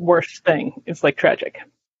Oh. the worst thing. It's like tragic.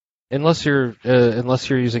 Unless you're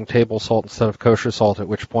using table salt instead of kosher salt, at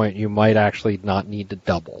which point you might actually not need to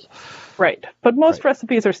double. Right. But most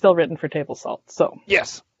recipes are still written for table salt, so.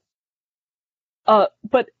 Yes.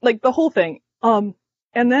 But like the whole thing. And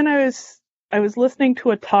then I was listening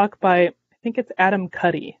to a talk by, I think it's Adam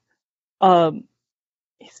Cuddy.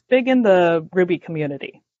 He's big in the Ruby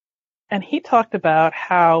community. And he talked about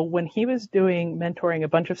how when he was mentoring a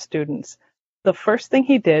bunch of students, the first thing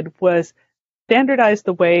he did was standardize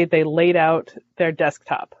the way they laid out their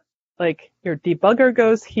desktop. Like your debugger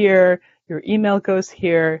goes here, your email goes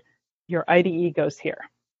here, your IDE goes here.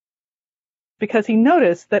 Because he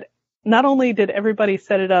noticed that not only did everybody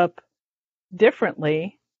set it up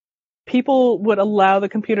differently, people would allow the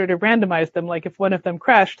computer to randomize them. Like if one of them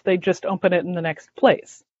crashed, they'd just open it in the next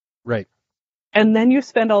place. Right. And then you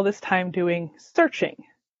spend all this time doing searching,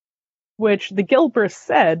 which the Gilbert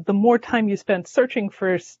said, the more time you spend searching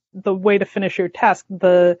for the way to finish your task,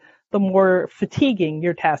 the more fatiguing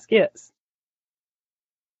your task is.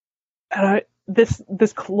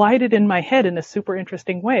 This collided in my head in a super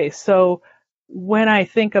interesting way. So when I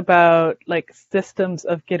think about like systems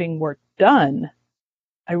of getting work done,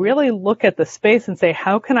 I really look at the space and say,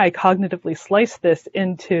 how can I cognitively slice this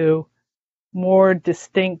into more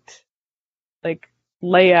distinct, like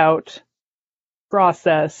layout,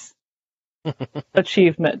 process,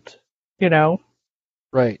 achievement, you know?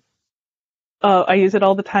 Right. I use it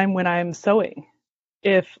all the time when I'm sewing.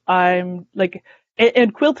 If I'm like,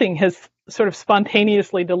 and quilting has sort of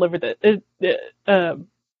spontaneously discovered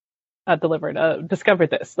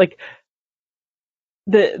this. Like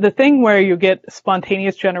the thing where you get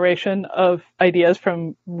spontaneous generation of ideas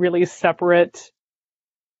from really separate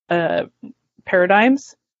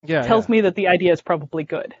paradigms tells me that the idea is probably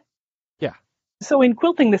good. Yeah. So in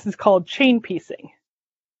quilting, this is called chain piecing.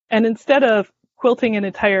 And instead of quilting an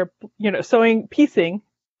entire, sewing, piecing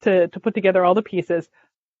to put together all the pieces,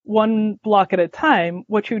 one block at a time,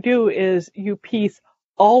 what you do is you piece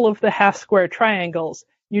all of the half square triangles.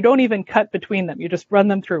 You don't even cut between them. You just run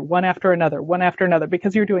them through one after another,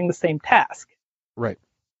 because you're doing the same task. Right.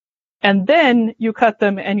 And then you cut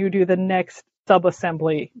them and you do the next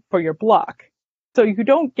sub-assembly for your block. So you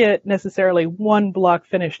don't get necessarily one block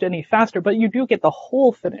finished any faster, but you do get the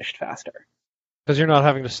whole finished faster. Because you're not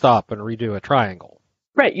having to stop and redo a triangle.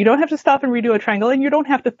 Right. You don't have to stop and redo a triangle, and you don't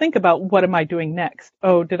have to think about what am I doing next?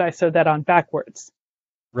 Oh, did I sew that on backwards?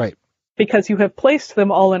 Right. Because you have placed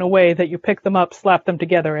them all in a way that you pick them up, slap them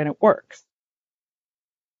together, and it works.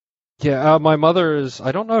 Yeah, my mother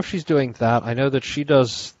I don't know if she's doing that. I know that she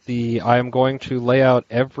does I am going to lay out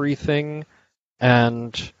everything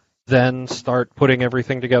and then start putting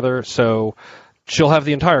everything together. So she'll have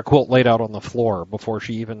the entire quilt laid out on the floor before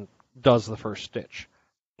she even does the first stitch.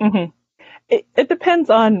 Mm-hmm. It depends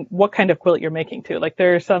on what kind of quilt you're making, too. Like,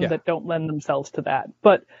 there are some that don't lend themselves to that.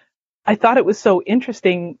 But I thought it was so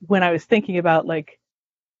interesting when I was thinking about, like,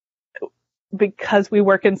 because we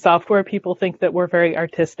work in software, people think that we're very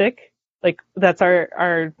artistic. Like, that's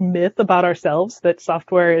our myth about ourselves, that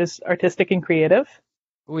software is artistic and creative.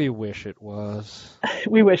 We wish it was.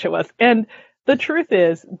 We wish it was. And the truth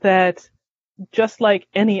is that just like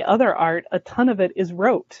any other art, a ton of it is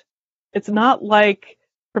rote. It's not like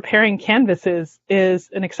preparing canvases is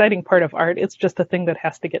an exciting part of art. It's just a thing that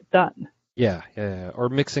has to get done. Yeah. Or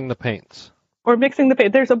mixing the paints.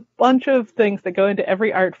 There's a bunch of things that go into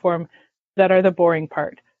every art form that are the boring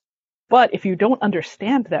part. But if you don't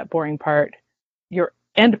understand that boring part, your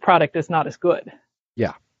end product is not as good.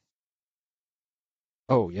 Yeah.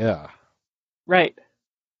 Oh, yeah. Right.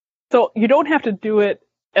 So you don't have to do it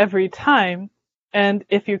every time. And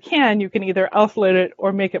if you can either isolate it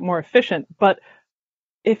or make it more efficient. But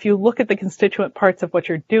if you look at the constituent parts of what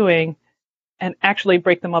you're doing and actually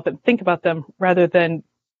break them up and think about them rather than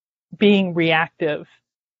being reactive,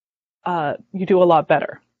 you do a lot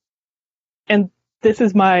better. And this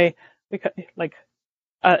is my,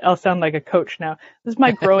 I'll sound like a coach now. This is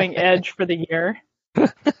my growing edge for the year.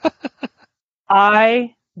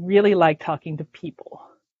 I really like talking to people.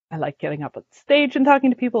 I like getting up on stage and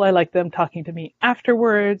talking to people. I like them talking to me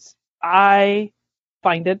afterwards. I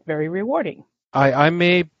find it very rewarding. I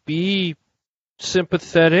may be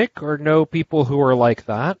sympathetic or know people who are like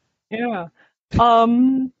that. Yeah.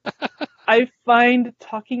 I find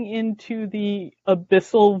talking into the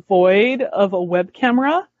abyssal void of a web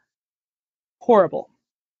camera horrible.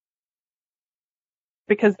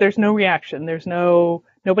 Because there's no reaction. There's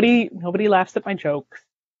nobody laughs at my jokes.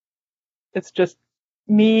 It's just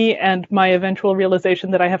me and my eventual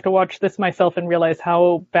realization that I have to watch this myself and realize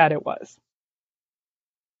how bad it was.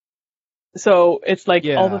 So it's like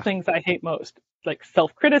all the things I hate most, like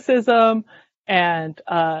self-criticism and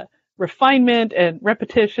refinement and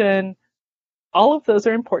repetition. All of those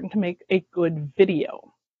are important to make a good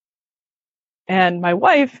video. And my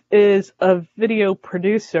wife is a video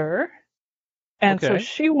producer. And so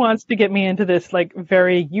she wants to get me into this like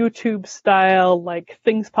very YouTube style, like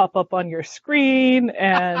things pop up on your screen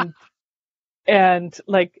and and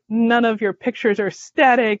like none of your pictures are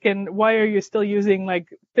static, and why are you still using like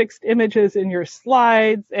fixed images in your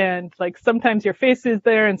slides, and like sometimes your face is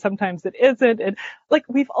there and sometimes it isn't, and like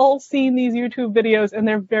we've all seen these YouTube videos and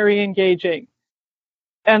they're very engaging.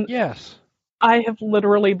 And yes, I have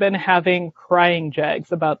literally been having crying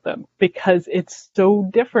jags about them because it's so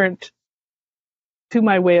different to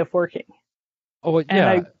my way of working. Oh,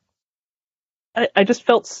 yeah. And I just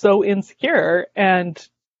felt so insecure and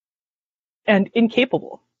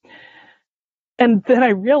incapable. And then I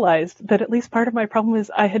realized that at least part of my problem is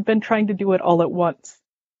I had been trying to do it all at once.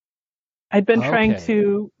 I'd been trying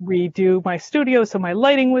to redo my studio so my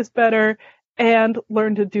lighting was better, and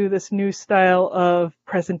learn to do this new style of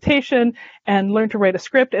presentation, and learn to write a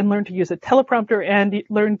script, and learn to use a teleprompter, and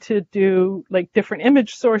learn to do like different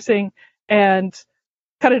image sourcing, and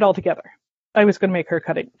cut it all together. I was going to make her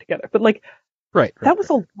cut it together, but like, that was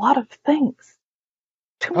a lot of things.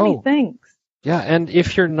 Too many things. Yeah, and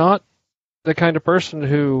if you're not the kind of person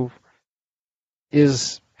who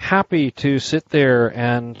is happy to sit there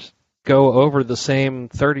and go over the same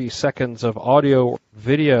 30 seconds of audio or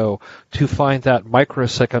video to find that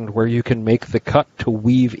microsecond where you can make the cut to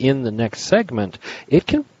weave in the next segment, it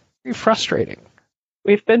can be frustrating.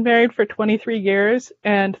 We've been married for 23 years,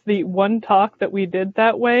 and the one talk that we did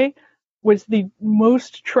that way was the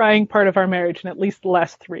most trying part of our marriage in at least the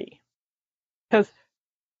last 3. Because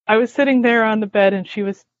I was sitting there on the bed and she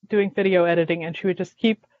was doing video editing, and she would just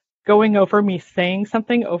keep going over me saying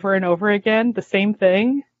something over and over again, the same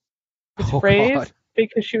thing, this phrase, God.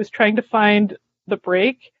 Because she was trying to find the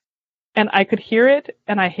break, and I could hear it,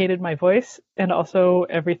 and I hated my voice and also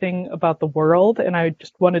everything about the world, and I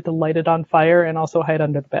just wanted to light it on fire and also hide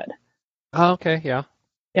under the bed. Oh, okay, yeah.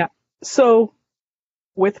 Yeah. So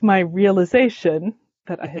with my realization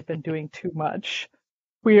that I had been doing too much,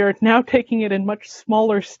 we are now taking it in much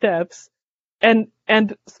smaller steps, and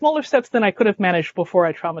smaller steps than I could have managed before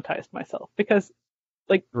I traumatized myself. Because,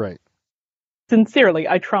 like, sincerely,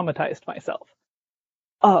 I traumatized myself.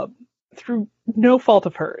 Through no fault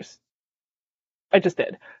of hers. I just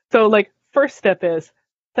did. So, like, first step is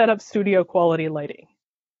set up studio quality lighting.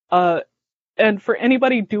 And for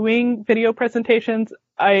anybody doing video presentations,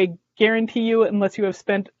 I guarantee you, unless you have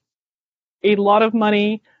spent a lot of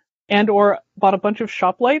money and or bought a bunch of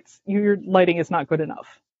shop lights, your lighting is not good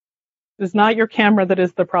enough. It is not your camera that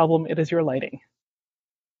is the problem, it is your lighting.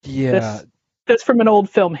 Yeah. This from an old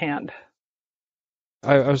film hand.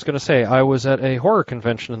 I was going to say, I was at a horror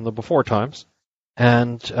convention in the before times,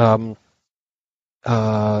 and who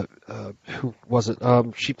was it?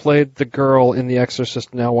 She played the girl in The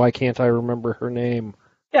Exorcist. Now, why can't I remember her name?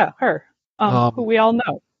 Yeah, her. Who we all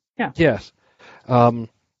know. Yeah. Yes.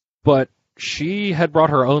 But she had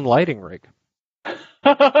brought her own lighting rig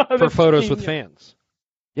for photos with fans.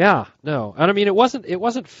 Yeah, no. And I mean, it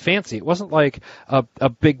wasn't fancy. It wasn't like a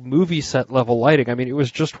big movie set level lighting. I mean, it was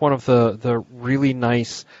just one of the really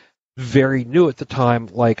nice, very new at the time,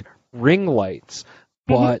 like ring lights.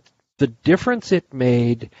 But the difference it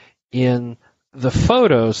made in the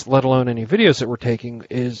photos, let alone any videos that we're taking,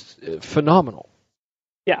 is phenomenal.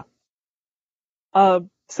 Yeah.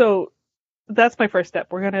 So that's my first step.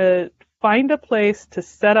 We're going to find a place to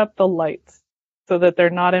set up the lights so that they're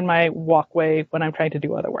not in my walkway when I'm trying to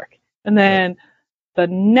do other work. And then the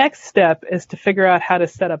next step is to figure out how to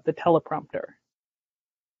set up the teleprompter.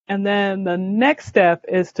 And then the next step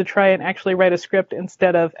is to try and actually write a script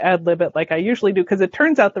instead of ad-lib it like I usually do, because it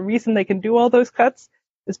turns out the reason they can do all those cuts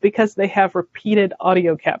is because they have repeated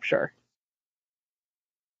audio capture,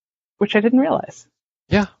 which I didn't realize.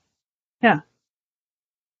 Yeah. Yeah.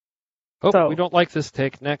 Oh, so, we don't like this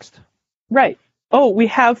take. Next. Right. Oh, we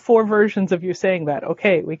have 4 versions of you saying that.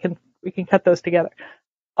 Okay, we can cut those together.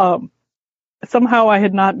 Somehow I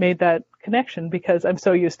had not made that connection because I'm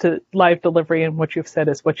so used to live delivery, and what you've said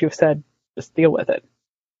is what you've said. Just deal with it.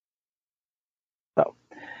 So,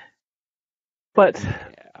 but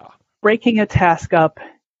breaking a task up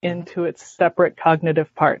into its separate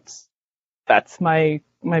cognitive parts. That's my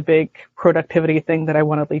big productivity thing that I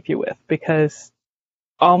want to leave you with, because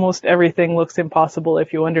almost everything looks impossible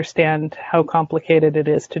if you understand how complicated it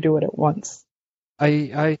is to do it at once.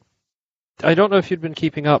 I don't know if you'd been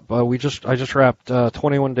keeping up. I just wrapped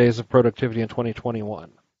 21 days of productivity in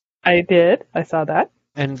 2021. I did. I saw that.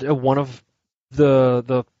 And one of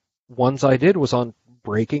the ones I did was on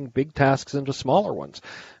breaking big tasks into smaller ones,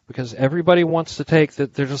 because everybody wants to take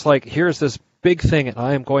that. They're just like, here's this big thing and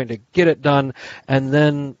I am going to get it done. And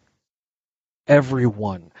then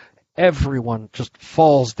everyone just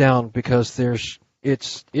falls down because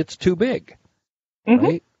it's too big. Mm-hmm.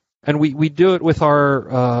 Right? And we do it with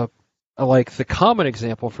our, like the common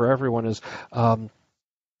example for everyone is,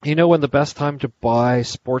 when the best time to buy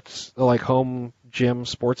sports, like home gym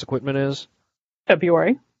sports equipment is?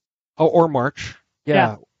 February. Oh, or March.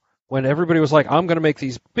 Yeah. When everybody was like, I'm going to make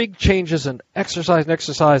these big changes and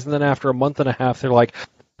exercise, and then after a month and a half, they're like,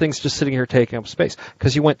 things just sitting here taking up space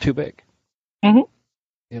because you went too big.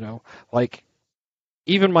 Mm-hmm. Like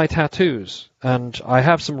even my tattoos, and I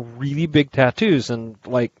have some really big tattoos, and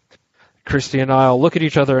like Christy and I'll look at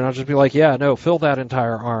each other and I'll just be like, yeah, no, fill that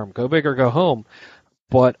entire arm, go big or go home.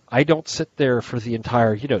 But I don't sit there for the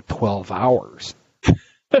entire, 12 hours.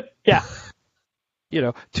 Yeah.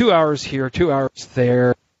 2 hours here, 2 hours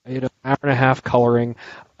there, hour and a half coloring.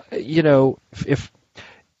 If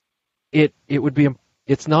it would be,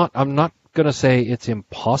 it's not, I'm not going to say it's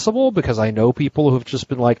impossible, because I know people who have just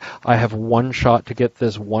been like, I have one shot to get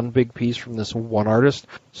this one big piece from this one artist,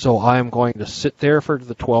 so I'm going to sit there for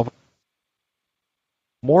the 12.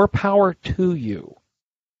 More power to you.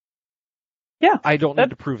 Yeah. I don't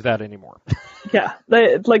need to prove that anymore. Yeah.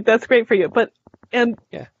 That's great for you.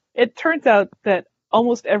 It turns out that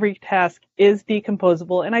almost every task is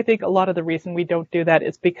decomposable, and I think a lot of the reason we don't do that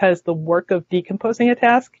is because the work of decomposing a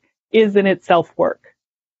task is in itself work.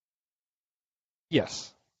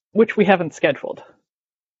 Yes. Which we haven't scheduled.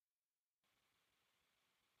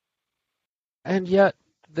 And yet,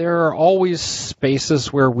 there are always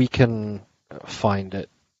spaces where we can find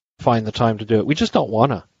the time to do it. We just don't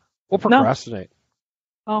want to. We'll procrastinate.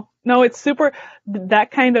 Oh, no, it's super.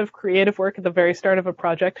 That kind of creative work at the very start of a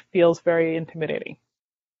project feels very intimidating.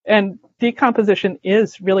 And decomposition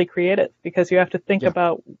is really creative, because you have to think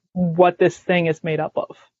about what this thing is made up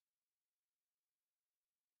of.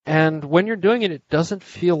 And when you're doing it, it doesn't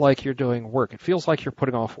feel like you're doing work. It feels like you're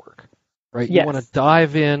putting off work, right? Yes. You want to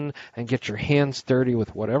dive in and get your hands dirty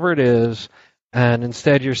with whatever it is, and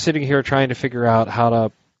instead you're sitting here trying to figure out how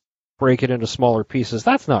to break it into smaller pieces.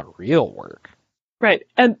 That's not real work. Right.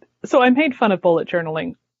 And so I made fun of bullet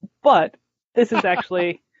journaling, but this is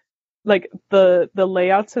actually like the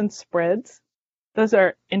layouts and spreads. Those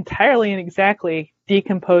are entirely and exactly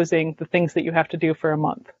decomposing the things that you have to do for a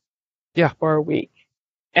month. Yeah. Or a week.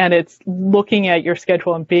 And it's looking at your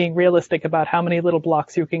schedule and being realistic about how many little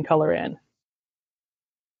blocks you can color in.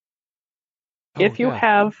 If you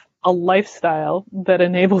have a lifestyle that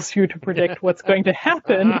enables you to predict what's going to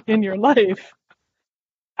happen in your life,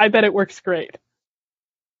 I bet it works great.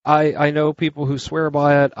 I know people who swear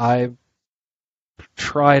by it. I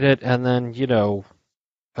tried it, and then,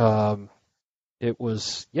 it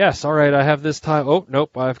was, yes, all right, I have this time. Oh,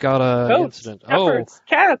 nope, I've got an incident. Efforts,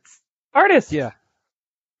 cats, artists. Yeah.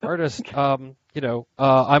 Artist, I'm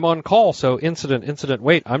on call, so incident.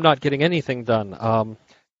 Wait, I'm not getting anything done.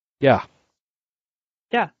 Yeah.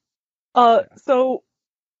 Yeah. So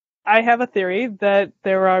I have a theory that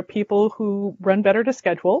there are people who run better to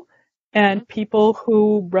schedule and people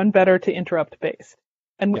who run better to interrupt based.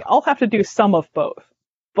 And we all have to do some of both.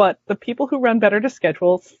 But the people who run better to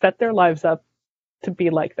schedule set their lives up to be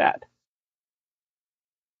like that.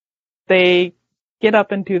 They get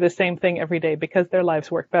up and do the same thing every day because their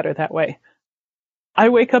lives work better that way. I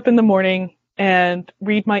wake up in the morning and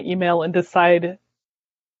read my email and decide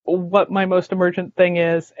what my most emergent thing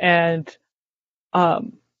is and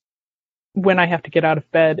when I have to get out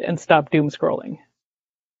of bed and stop doom scrolling.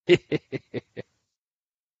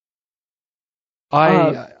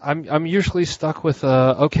 I'm usually stuck with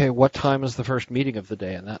what time is the first meeting of the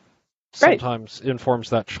day, and that sometimes informs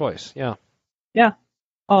that choice. Yeah. Yeah.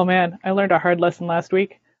 Oh man, I learned a hard lesson last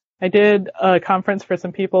week. I did a conference for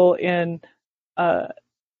some people in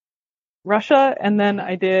Russia, and then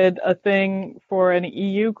I did a thing for an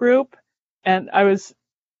EU group, and I was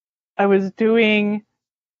doing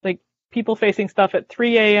like people facing stuff at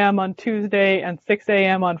 3 a.m. on Tuesday and 6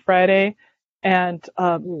 a.m. on Friday. And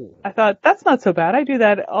I thought, that's not so bad. I do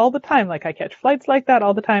that all the time. Like I catch flights like that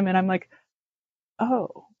all the time. And I'm like,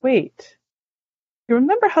 oh, wait, you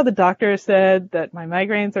remember how the doctor said that my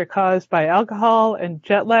migraines are caused by alcohol and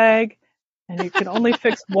jet lag, and you can only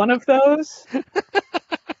fix one of those?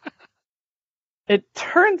 It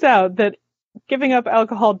turns out that giving up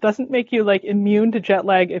alcohol doesn't make you like immune to jet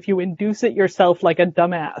lag if you induce it yourself like a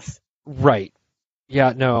dumbass. Right.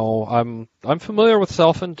 Yeah, no, I'm familiar with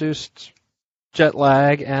self-induced jet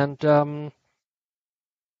lag, and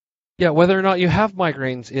yeah, whether or not you have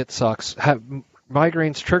migraines, it sucks.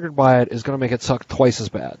 Migraines triggered by it is going to make it suck twice as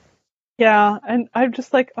bad. Yeah, and I'm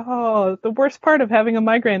just like, oh, the worst part of having a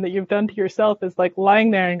migraine that you've done to yourself is like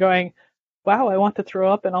lying there and going, wow, I want to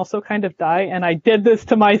throw up and also kind of die, and I did this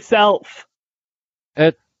to myself.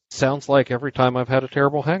 It sounds like every time I've had a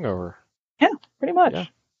terrible hangover. Yeah, pretty much. Yeah.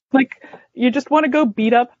 Like, you just want to go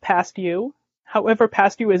beat up past you. However,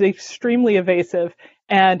 past you is extremely evasive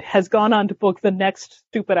and has gone on to book the next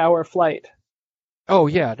stupid hour flight. Oh,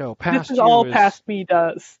 yeah, no, past This is you all is... past me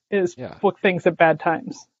does, is Yeah. book things at bad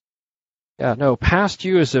times. Yeah, no, past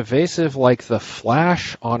you is evasive like the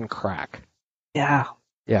Flash on crack. Yeah.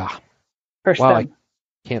 Yeah. First Wow, time.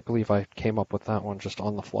 I can't believe I came up with that one just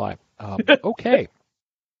on the fly. Okay.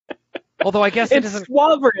 Although I guess it It's isn't...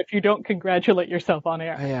 slobber if you don't congratulate yourself on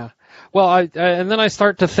air. Yeah. Well, and then I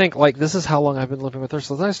start to think, like, this is how long I've been living with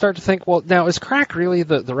Ursula. Then I start to think, well, now, is crack really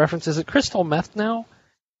the reference? Is it crystal meth now?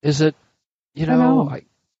 Is it, you know,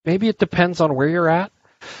 maybe it depends on where you're at?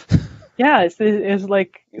 Yeah, it's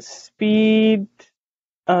like speed,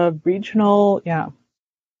 regional, yeah.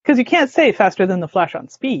 Because you can't say faster than the Flash on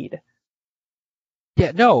speed.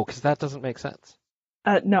 Yeah, no, because that doesn't make sense.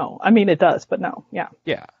 No, I mean it does, but no, yeah.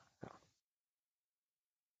 Yeah.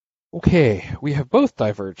 Okay, we have both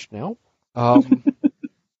diverged now.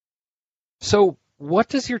 So, what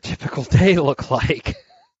does your typical day look like?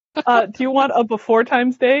 Do you want a before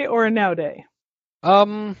times day or a now day?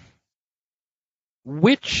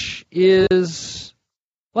 Which is...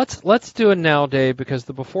 Let's do a now day, because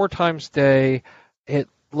the before times day, it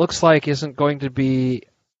looks like isn't going to be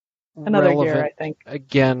Another relevant year, I think.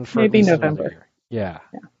 again for Maybe at least November. another year. Yeah.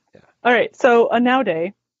 All right, so a now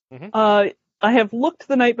day. Mhm. I have looked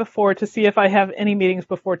the night before to see if I have any meetings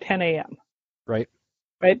before 10 a.m. Right.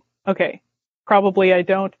 Right? Okay. Probably I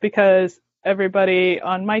don't, because everybody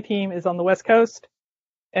on my team is on the West Coast.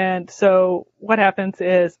 And so what happens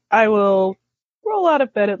is I will roll out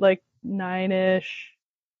of bed at like 9-ish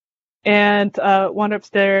and wander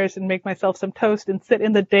upstairs and make myself some toast and sit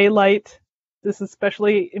in the daylight. This is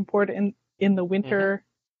especially important in the winter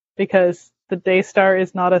because the day star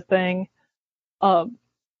is not a thing.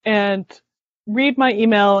 And read my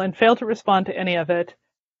email and fail to respond to any of it,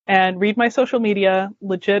 and read my social media.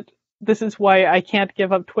 Legit, this is why I can't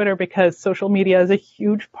give up Twitter, because social media is a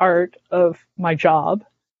huge part of my job.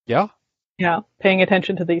 Yeah. Yeah, paying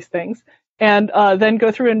attention to these things. And then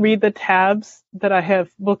go through and read the tabs that I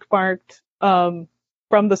have bookmarked from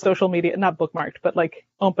the social media, not bookmarked, but like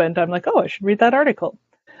opened. I'm like, oh, I should read that article.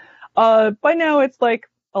 By now it's like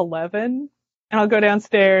 11, and I'll go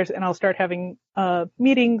downstairs and I'll start having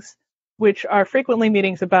meetings, which are frequently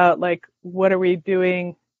meetings about like, what are we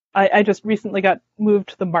doing? I just recently got moved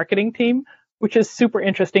to the marketing team, which is super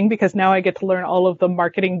interesting because now I get to learn all of the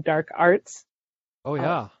marketing dark arts. Oh,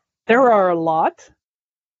 yeah. There are a lot.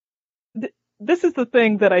 This is the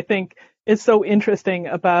thing that I think is so interesting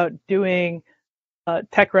about doing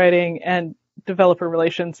tech writing and developer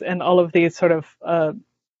relations and all of these sort of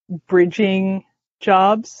bridging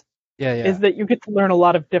jobs. Yeah, yeah. Is that you get to learn a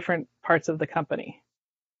lot of different parts of the company.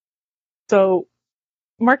 So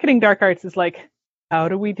marketing dark arts is like, how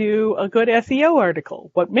do we do a good SEO article?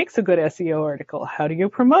 What makes a good SEO article? How do you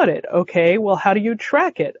promote it? Okay, well, how do you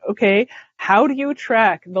track it? Okay, how do you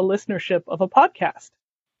track the listenership of a podcast?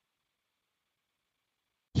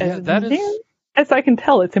 Yeah, that is... As I can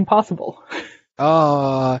tell, it's impossible.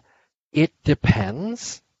 It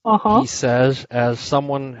depends. He says, as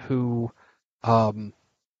someone who... I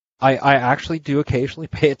actually do occasionally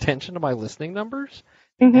pay attention to my listening numbers,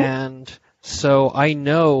 and so I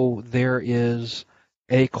know there is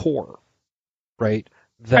a core, right,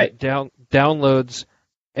 that downloads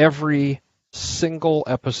every single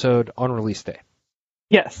episode on release day.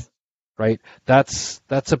 Yes. Right? That's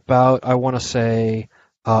about, I want to say,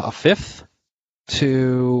 a fifth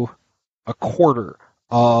to a quarter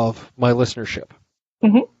of my listenership.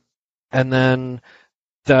 And then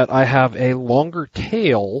that I have a longer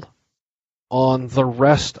tail on the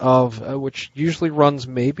rest of, which usually runs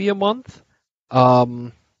maybe a month.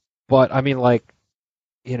 But I mean, like,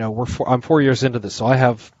 you know, I'm 4 years into this, so I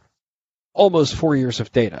have almost 4 years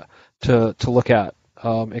of data to look at.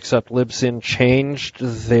 Except Libsyn changed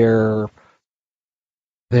their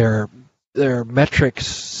their metrics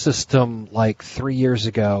system like 3 years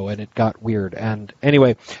ago, and it got weird. And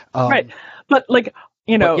anyway, right. But like,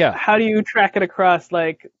 yeah. how do you track it across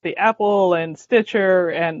like the Apple and Stitcher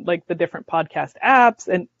and like the different podcast apps?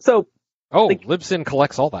 And so, Libsyn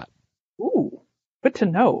collects all that. Ooh, good to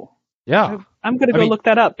know. Yeah, I'm going to go look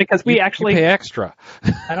that up because we actually pay extra.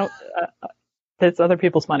 I don't. It's other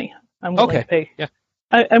people's money. I'm willing to pay. Yeah.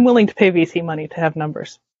 I'm willing to pay VC money to have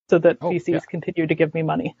numbers so that VCs continue to give me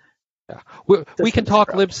money. Yeah, we can talk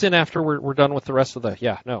Libsyn after we're done with the rest of the.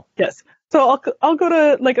 Yeah, no. Yes. So I'll go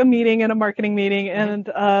to like a meeting and a marketing meeting, and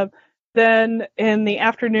then in the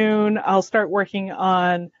afternoon I'll start working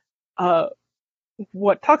on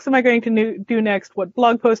what talks am I going to do next? What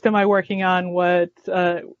blog post am I working on? What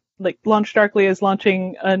like Launch Darkly is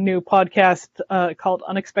launching a new podcast called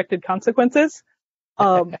Unexpected Consequences.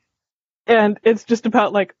 And it's just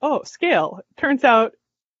about like, scale. Turns out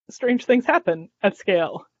strange things happen at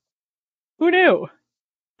scale. Who knew?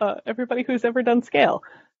 Everybody who's ever done scale.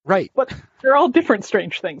 Right. But they're all different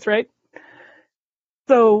strange things, right?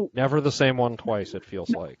 So never the same one twice, it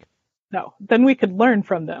feels like. No. Then we could learn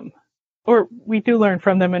from them. Or we do learn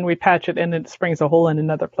from them and we patch it and it springs a hole in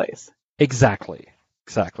another place. Exactly.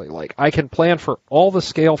 Like, I can plan for all the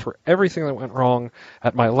scale for everything that went wrong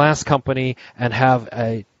at my last company and have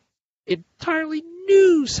a entirely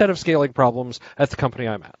new set of scaling problems at the company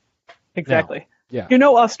I'm at. Exactly. Now, yeah.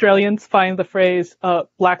 Australians find the phrase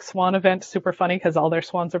black swan event super funny because all their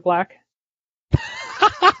swans are black?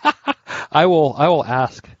 I will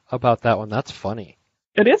ask about that one. That's funny.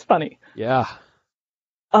 It is funny. Yeah.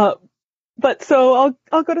 But so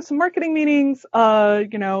I'll go to some marketing meetings,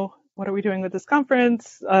 what are we doing with this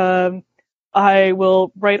conference? I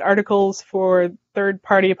will write articles for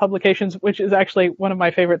third-party publications, which is actually one of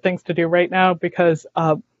my favorite things to do right now because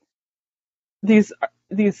these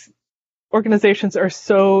organizations are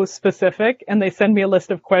so specific, and they send me a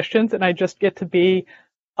list of questions, and I just get to be,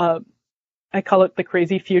 I call it the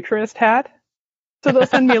crazy futurist hat. So they'll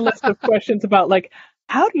send me a list of questions about like,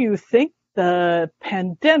 how do you think the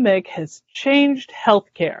pandemic has changed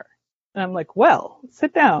healthcare? And I'm like, well,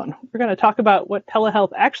 sit down. We're going to talk about what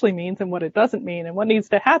telehealth actually means and what it doesn't mean and what needs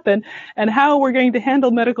to happen and how we're going to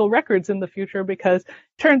handle medical records in the future, because it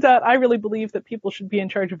turns out I really believe that people should be in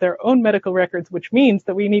charge of their own medical records, which means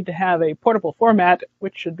that we need to have a portable format,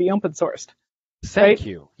 which should be open sourced. Thank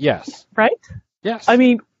you. Yes. Right? Yes. I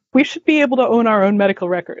mean, we should be able to own our own medical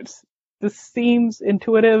records. This seems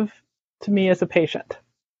intuitive to me as a patient.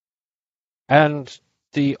 And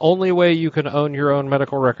the only way you can own your own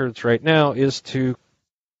medical records right now is to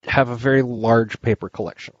have a very large paper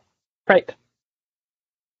collection. Right.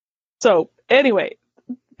 So anyway,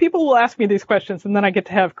 people will ask me these questions, and then I get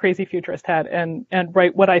to have crazy futurist hat and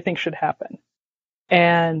write what I think should happen.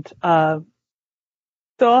 And so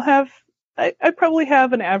I probably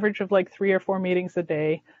have an average of like 3 or 4 meetings a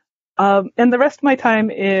day. And the rest of my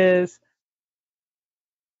time is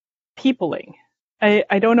peopling.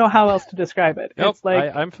 I don't know how else to describe it. Nope, it's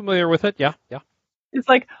like I'm familiar with it. Yeah. It's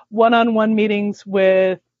like one-on-one meetings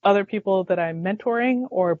with other people that I'm mentoring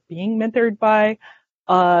or being mentored by,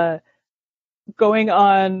 going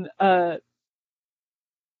on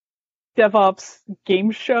DevOps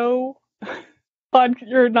game show,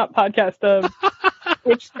 not podcast,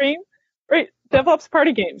 Twitch stream, right? DevOps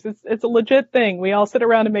party games. It's a legit thing. We all sit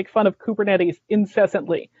around and make fun of Kubernetes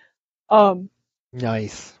incessantly.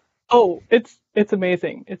 Nice. Oh, it's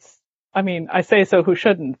amazing. I say so, who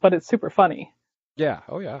shouldn't, but it's super funny. Yeah.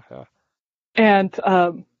 Oh, yeah. And,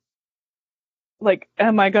 am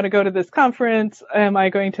I going to go to this conference? Am I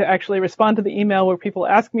going to actually respond to the email where people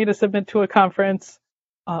ask me to submit to a conference?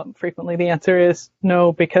 Frequently the answer is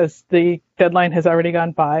no, because the deadline has already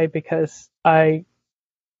gone by because I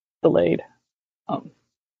delayed.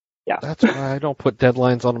 Yeah. That's why I don't put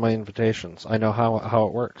deadlines on my invitations. I know how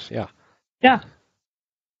it works. Yeah. Yeah.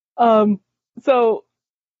 So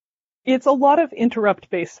it's a lot of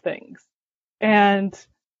interrupt-based things. And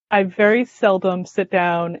I very seldom sit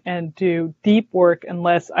down and do deep work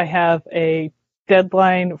unless I have a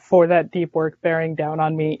deadline for that deep work bearing down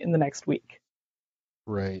on me in the next week.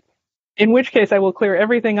 Right. In which case I will clear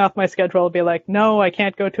everything off my schedule and be like, no, I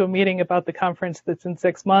can't go to a meeting about the conference that's in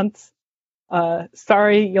 6 months.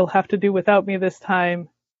 Sorry, you'll have to do without me this time.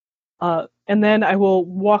 And then I will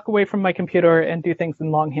walk away from my computer and do things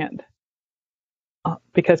in longhand.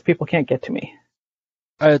 Because people can't get to me.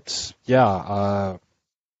 The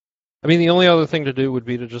only other thing to do would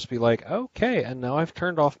be to just be like, okay, and now I've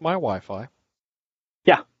turned off my Wi-Fi.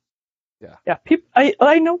 Yeah.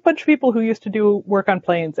 I know a bunch of people who used to do work on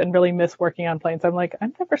planes and really miss working on planes. I'm like,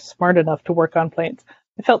 I'm never smart enough to work on planes.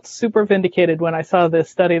 I felt super vindicated when I saw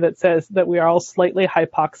this study that says that we are all slightly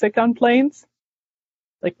hypoxic on planes.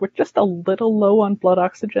 Like, we're just a little low on blood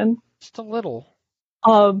oxygen. Just a little.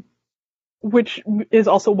 Which is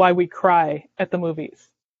also why we cry at the movies.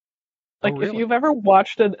 Like, really? If you've ever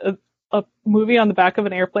watched a movie on the back of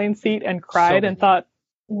an airplane seat and cried and thought,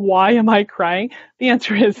 why am I crying? The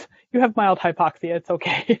answer is, you have mild hypoxia. It's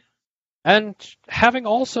okay. And having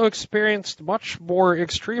also experienced much more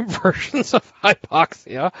extreme versions of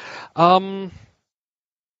hypoxia,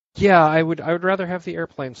 yeah, I would rather have the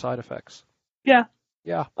airplane side effects. Yeah.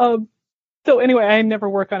 Yeah. So anyway, I never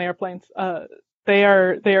work on airplanes. They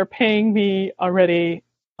are paying me already,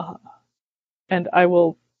 and I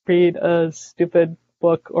will read a stupid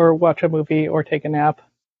book or watch a movie or take a nap.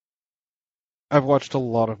 I've watched a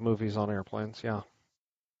lot of movies on airplanes, yeah.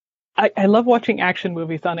 I love watching action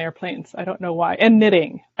movies on airplanes. I don't know why. And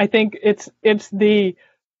knitting. I think I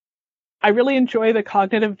really enjoy the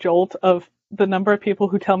cognitive jolt of the number of people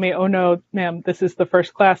who tell me, oh no, ma'am, this is the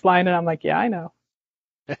first class line. And I'm like, yeah, I know.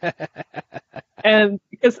 And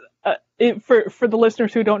because for the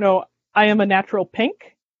listeners who don't know, I am a natural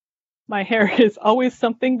pink. My hair is always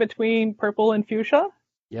something between purple and fuchsia.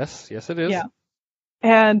 Yes, it is. Yeah.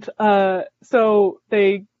 And so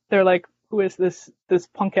they're like, who is this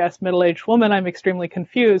punk-ass middle-aged woman? I'm extremely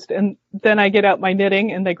confused. And then I get out my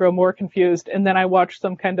knitting and they grow more confused. And then I watch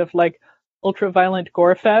some kind of like ultra-violent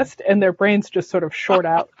gore fest and their brains just sort of short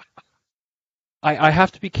out. I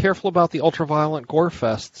have to be careful about the ultra-violent gore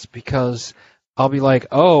fests because I'll be like,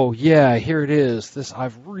 oh, yeah, here it is.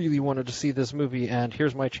 I've really wanted to see this movie and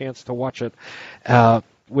here's my chance to watch it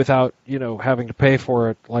without, having to pay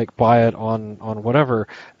for it, like buy it on whatever.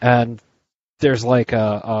 And there's like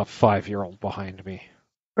a 5-year-old behind me.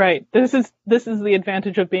 Right. This is the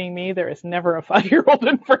advantage of being me. There is never a 5-year-old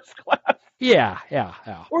in first class. Yeah.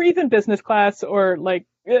 Or even business class, or like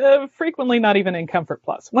frequently not even in Comfort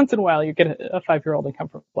Plus. Once in a while, you get a 5-year-old in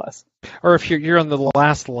Comfort Plus. Or if you're on the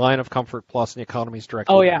last line of Comfort Plus and the economy's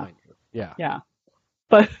directly behind you. Yeah.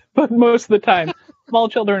 But most of the time, small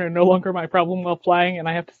children are no longer my problem while flying, and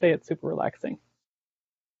I have to say it's super relaxing.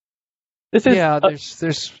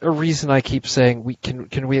 There's a reason I keep saying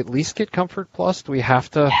can we at least get Comfort Plus? Do we have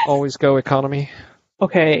to always go economy?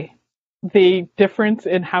 Okay. The difference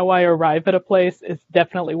in how I arrive at a place is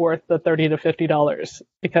definitely worth the $30 to $50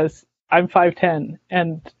 because I'm 5'10"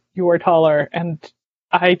 and you are taller, and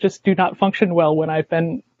I just do not function well when I've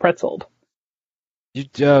been pretzeled.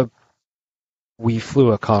 We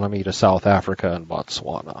flew economy to South Africa and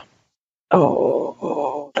Botswana.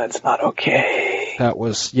 Oh, that's not okay. That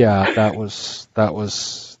was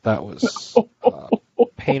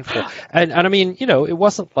painful. And I mean, it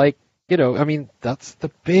wasn't like, I mean, that's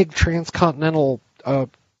the big transcontinental,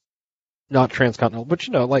 not transcontinental, but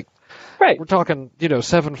right. We're talking,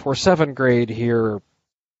 747 grade here.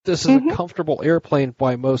 This is a comfortable airplane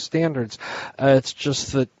by most standards. It's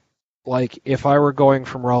just that, like, if I were going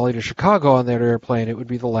from Raleigh to Chicago on that airplane, it would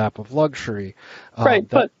be the lap of luxury. Right,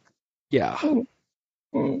 but... Yeah.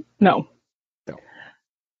 No.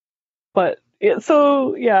 But,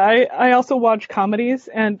 so, yeah, I also watch comedies,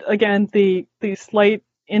 and again, the slight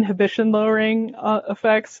inhibition lowering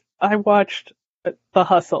effects. I watched The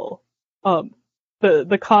Hustle,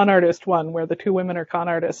 the con artist one, where the two women are con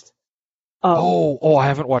artists. I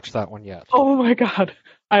haven't watched that one yet. Oh my god.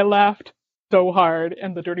 I laughed so hard,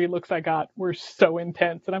 and the dirty looks I got were so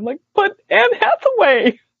intense, and I'm like, but Anne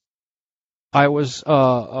Hathaway! I was,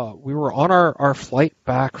 we were on our flight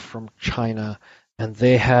back from China, and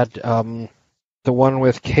they had the one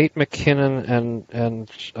with Kate McKinnon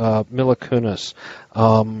and Mila Kunis.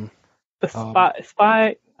 The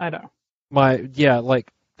spy, I don't know.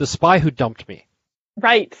 Like The Spy Who Dumped Me.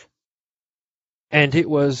 Right. And it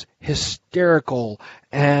was hysterical,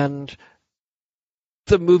 and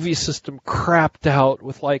the movie system crapped out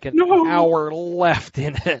with like an hour left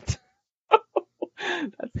in it.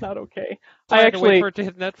 That's not okay. I had to wait for it to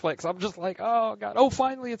hit Netflix. I'm just like, oh god,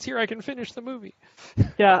 finally it's here. I can finish the movie.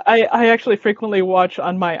 Yeah, I actually frequently watch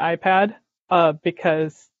on my iPad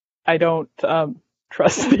because I don't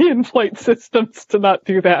trust the in-flight systems to not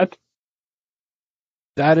do that.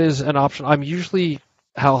 That is an option.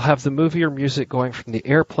 I'll have the movie or music going from the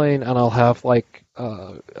airplane, and I'll have like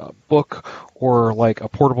a book or like a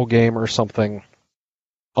portable game or something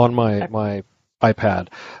on my iPad.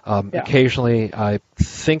 Occasionally, I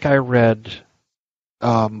think I read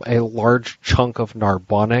a large chunk of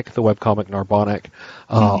Narbonic, the webcomic Narbonic,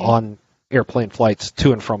 on airplane flights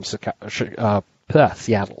to and from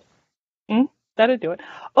Seattle. That'd do it.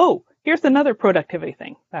 Oh, here's another productivity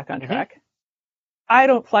thing. Back on track. I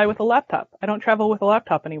don't fly with a laptop. I don't travel with a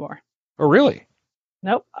laptop anymore. Oh, really?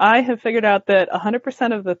 Nope. I have figured out that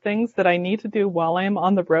 100% of the things that I need to do while I am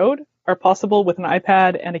on the road are possible with an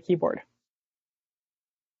iPad and a keyboard.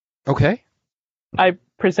 Okay. I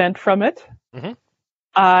present from it. Mm-hmm.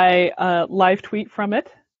 I live tweet from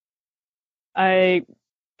it. I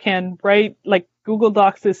can write, like, Google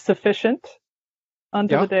Docs is sufficient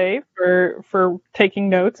unto the day for taking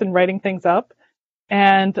notes and writing things up.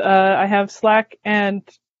 And I have Slack and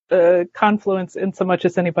Confluence in so much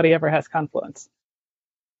as anybody ever has Confluence.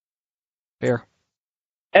 Fair.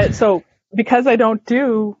 And so because I don't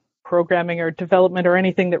do programming or development or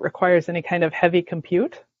anything that requires any kind of heavy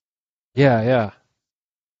compute, Yeah.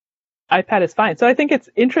 iPad is fine. So I think it's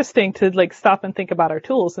interesting to like stop and think about our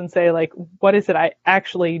tools and say, like, what is it I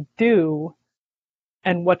actually do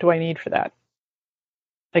and what do I need for that?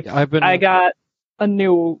 Like, I got a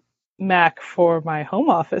new Mac for my home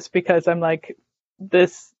office because I'm like,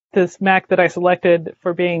 this Mac that I selected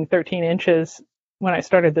for being 13 inches when I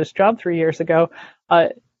started this job 3 years ago,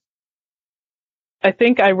 I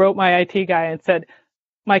think I wrote my IT guy and said,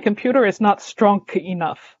 my computer is not strong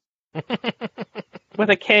enough. With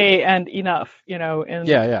a K and enough, in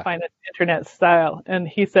finest internet style. And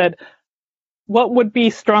he said, what would be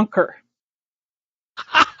stronger?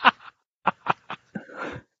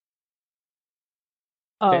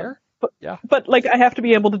 Fair? But like, I have to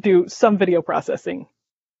be able to do some video processing.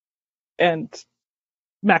 And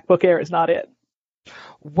MacBook Air is not it.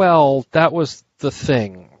 Well, that was the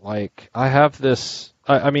thing. Like, I have this.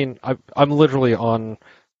 I'm literally on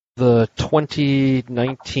the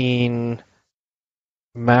 2019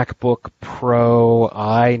 MacBook Pro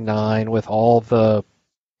i9 with all the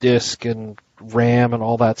disk and RAM and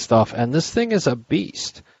all that stuff, and this thing is a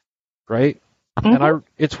beast, right? Mm-hmm. And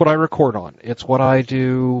it's what I record on. It's what I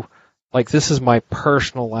do. Like, this is my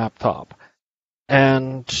personal laptop,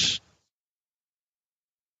 and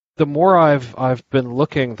the more I've been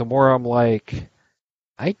looking, the more I'm like,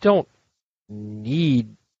 I don't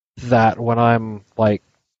need that when I'm like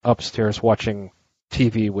upstairs watching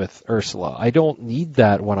TV with Ursula. I don't need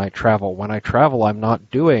that when I travel. When I travel, I'm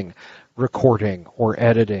not doing recording or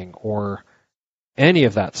editing or any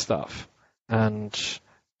of that stuff. And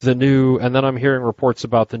then I'm hearing reports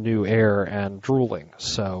about the new Air and drooling.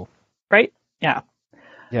 So, right? Yeah.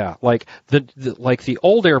 Yeah, like the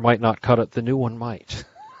old Air might not cut it, the new one might.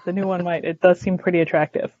 The new one might. It does seem pretty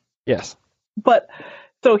attractive. Yes. But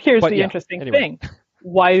so here's the interesting thing.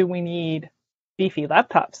 Why do we need beefy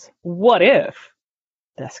laptops? What if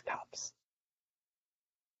desktops?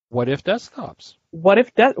 What if desktops? What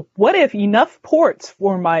if enough ports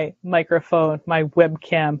for my microphone, my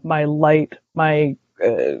webcam, my light, my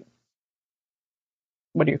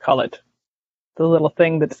what do you call it? The little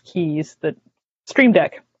thing that's keys, that Stream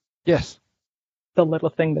Deck. Yes. The little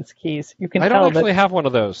thing that's keys. You can. I don't actually have one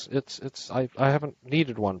of those. I haven't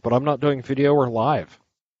needed one, but I'm not doing video or live.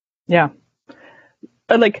 Yeah.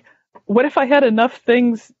 Like, what if I had enough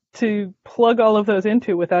things to plug all of those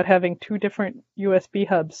into without having two different USB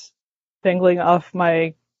hubs dangling off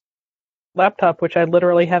my laptop, which I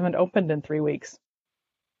literally haven't opened in 3 weeks?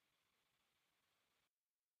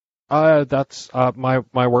 That's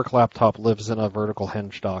my work laptop lives in a vertical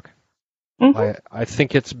hinge dock. Mm-hmm. I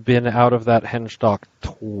think it's been out of that hinge dock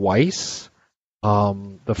twice.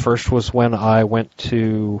 The first was when I went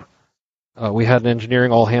to we had an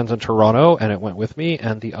engineering all hands in Toronto, and it went with me.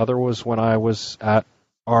 And the other was when I was at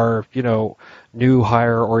our, new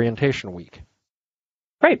hire orientation week.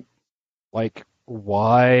 Right. Like,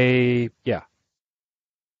 why? Yeah.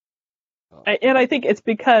 And I think it's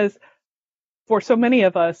because for so many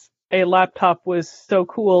of us, a laptop was so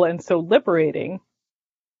cool and so liberating,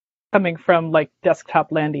 coming from like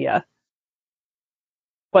desktop landia.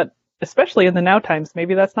 But especially in the now times,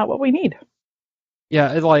 maybe that's not what we need.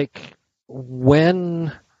 Yeah,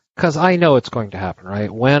 because I know it's going to happen, right?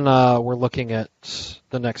 When we're looking at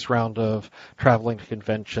the next round of traveling to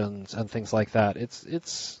conventions and things like that,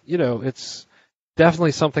 it's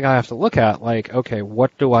definitely something I have to look at. Like, okay,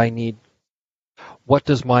 what do I need? What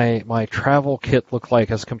does my travel kit look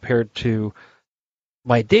like as compared to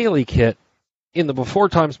my daily kit? In the before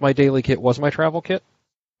times, my daily kit was my travel kit.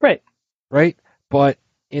 Right. Right? But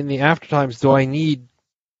in the after times, do I need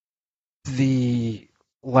the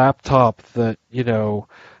laptop that,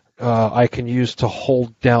 I can use to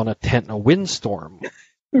hold down a tent in a windstorm?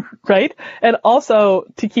 Right? And also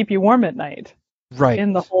to keep you warm at night. Right.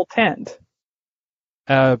 In the whole tent.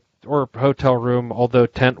 Or hotel room, although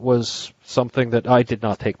tent was something that I did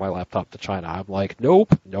not take my laptop to China. I'm like,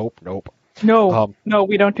 nope. No,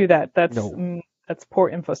 we don't do that. That's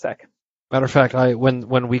poor InfoSec. Matter of fact,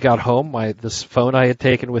 when we got home, this phone I had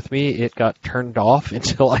taken with me, it got turned off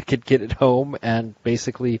until I could get it home and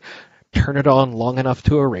basically turn it on long enough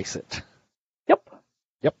to erase it. Yep.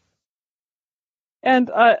 Yep. And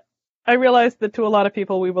I realize that to a lot of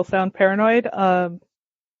people we will sound paranoid, and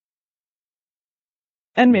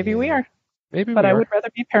maybe we are. Maybe but we I are. would rather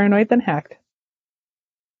be paranoid than hacked.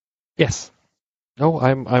 Yes. No,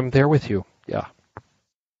 I'm there with you. Yeah.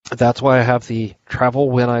 That's why I have the travel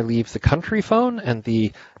when I leave the country phone and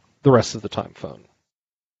the rest of the time phone.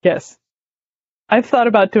 Yes. I've thought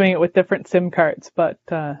about doing it with different SIM cards, but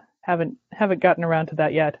haven't gotten around to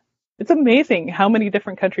that yet. It's amazing how many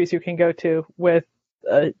different countries you can go to with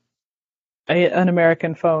an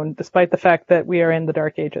American phone, despite the fact that we are in the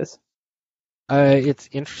dark ages. It's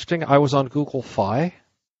interesting. I was on Google Fi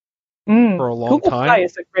for a long Google time. Fi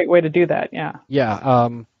is a great way to do that, yeah. Yeah,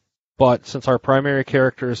 but since our primary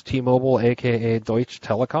character is T-Mobile, aka Deutsche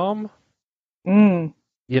Telekom,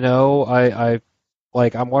 you know,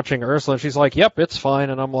 I'm watching Ursula, and she's like, "Yep, it's fine,"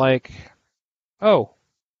 and I'm like, "Oh,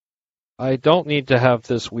 I don't need to have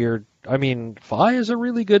this weird." I mean, Fi is a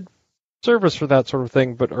really good service for that sort of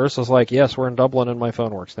thing, but Ursula's like, "Yes, we're in Dublin, and my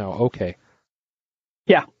phone works now." Okay.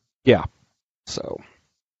 Yeah. Yeah. So,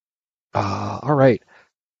 all right.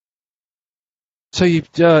 So you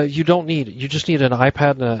just need an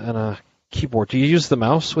iPad and a keyboard. Do you use the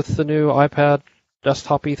mouse with the new iPad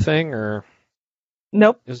desktop-y thing, or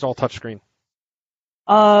Nope. is it all touchscreen?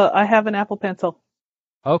 I have an Apple Pencil.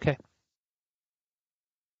 Okay.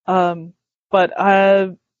 But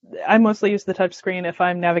I mostly use the touchscreen if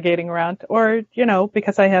I'm navigating around, or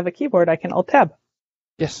because I have a keyboard, I can Alt-Tab.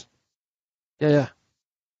 Yes. Yeah.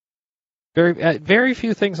 Very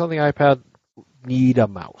few things on the iPad need a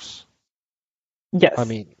mouse. Yes. I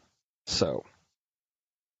mean, so.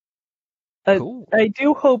 Cool. I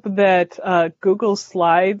do hope that Google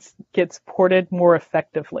Slides gets ported more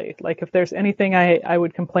effectively. Like, if there's anything I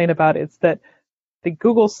would complain about, it's that the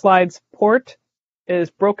Google Slides port is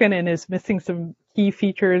broken and is missing some key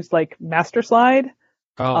features like Master Slide.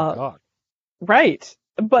 Oh, God. Right.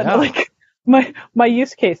 But, like, my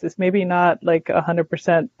use case is maybe not, like,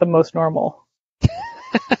 100% the most normal.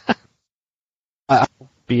 I'll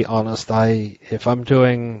be honest, if I'm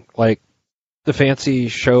doing, like, the fancy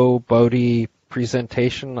show boaty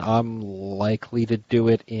presentation, I'm likely to do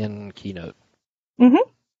it in Keynote.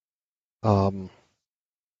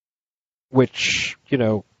 Which,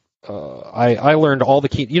 I learned all the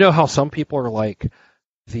key. You know how some people are like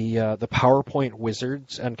the PowerPoint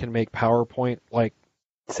wizards and can make PowerPoint like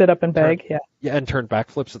sit up and beg, yeah, and turn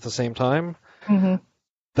backflips at the same time. Mm-hmm.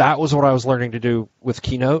 That was what I was learning to do with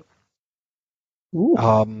Keynote. Ooh.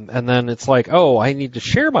 And then it's like, oh, I need to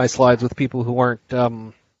share my slides with people who aren't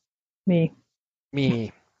me.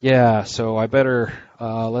 Yeah, so I better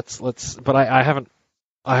let's. But I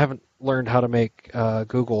haven't learned how to make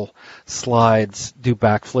Google Slides do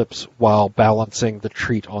backflips while balancing the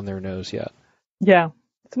treat on their nose yet. Yeah,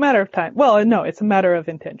 it's a matter of time. Well, no, it's a matter of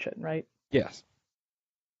intention, right? Yes.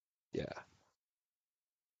 Yeah.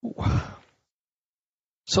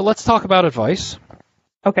 So let's talk about advice.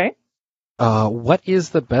 Okay. What is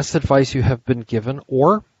the best advice you have been given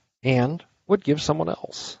and would give someone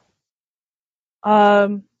else?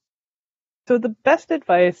 So the best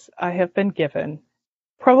advice I have been given,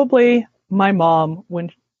 probably my mom, when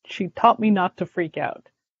she taught me not to freak out.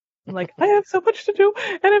 I'm like, I have so much to do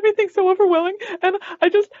and everything's so overwhelming and I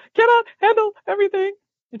just cannot handle everything.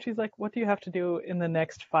 And she's like, what do you have to do in the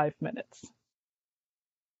next 5 minutes?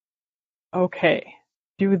 Okay,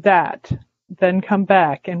 do that. Then come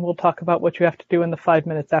back and we'll talk about what you have to do in the 5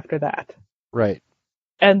 minutes after that. Right.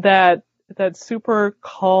 And that super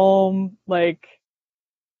calm, like,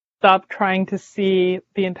 stop trying to see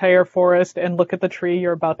the entire forest and look at the tree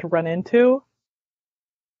you're about to run into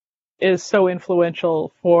is so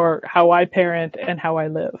influential for how I parent and how I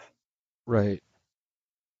live. Right.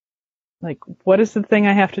 Like, what is the thing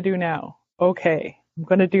I have to do now? Okay, I'm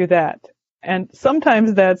going to do that. And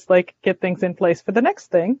sometimes that's like get things in place for the next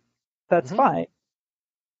thing. That's fine.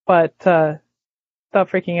 But stop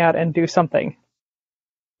freaking out and do something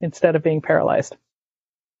instead of being paralyzed.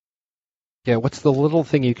 Yeah, what's the little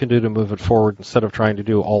thing you can do to move it forward instead of trying to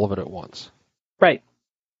do all of it at once? Right.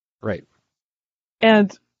 Right.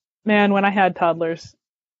 And, man, when I had toddlers,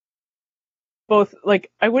 both,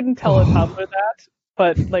 like, I wouldn't tell a toddler that,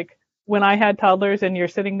 but, like, when I had toddlers and you're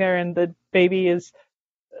sitting there and the baby is,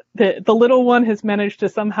 the little one has managed to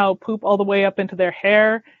somehow poop all the way up into their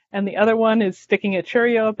hair, and the other one is sticking a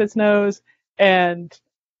Cheerio up his nose, and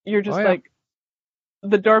you're just like,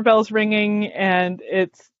 the doorbell's ringing, and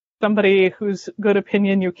it's somebody whose good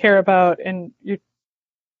opinion you care about, and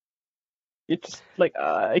You're just like,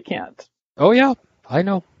 I can't. Oh yeah, I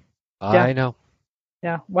know. Yeah. I know.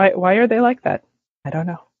 Yeah. Why are they like that? I don't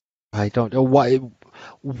know. I don't know why.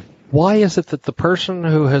 Why is it that the person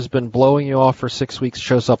who has been blowing you off for 6 weeks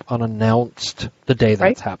shows up unannounced the day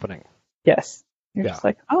that's happening? Yes. You're just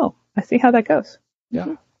like, oh, I see how that goes. Yeah.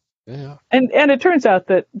 Mm-hmm. Yeah. And it turns out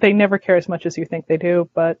that they never care as much as you think they do,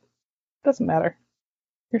 but it doesn't matter.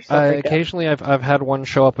 You're still occasionally I've had one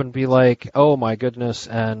show up and be like, oh my goodness,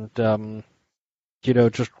 and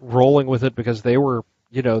just rolling with it because they were,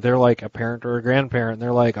 they're like a parent or a grandparent. And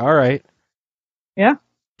they're like, all right. Yeah.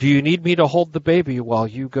 Do you need me to hold the baby while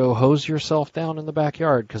you go hose yourself down in the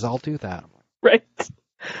backyard? Because I'll do that. Right.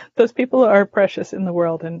 Those people are precious in the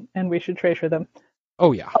world, and we should treasure them.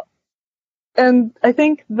 Oh, yeah. And I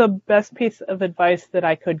think the best piece of advice that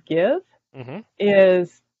I could give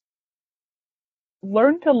is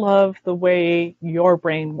learn to love the way your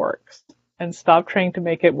brain works and stop trying to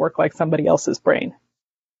make it work like somebody else's brain.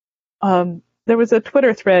 There was a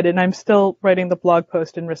Twitter thread, and I'm still writing the blog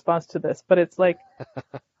post in response to this, but it's like,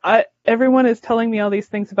 everyone is telling me all these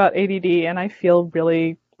things about ADD, and I feel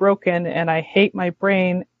really broken, and I hate my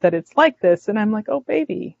brain that it's like this. And I'm like, oh,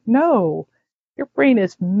 baby, no. Your brain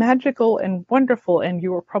is magical and wonderful, and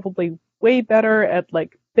you are probably way better at,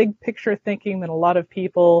 like, big picture thinking than a lot of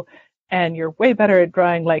people, and you're way better at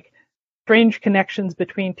drawing, like, strange connections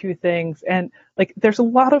between two things. And, like, there's a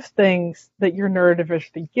lot of things that your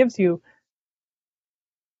neurodiversity gives you.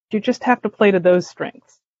 You just have to play to those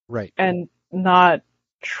strengths. Right. And not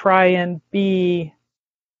try and be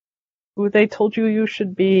who they told you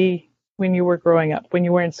should be when you were growing up, when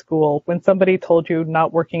you were in school, when somebody told you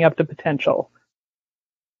not working up to potential.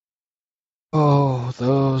 Oh,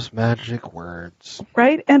 those magic words.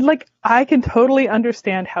 Right? And, like, I can totally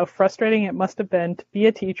understand how frustrating it must have been to be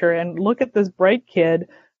a teacher and look at this bright kid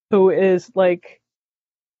who is, like,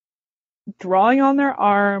 drawing on their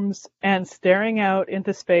arms and staring out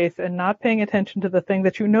into space and not paying attention to the thing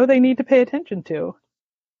that you know they need to pay attention to.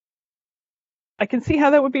 I can see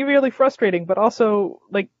how that would be really frustrating, but also,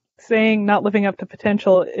 like, saying not living up to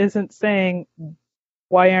potential isn't saying,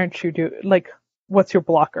 why aren't you what's your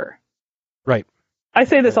blocker? Right. I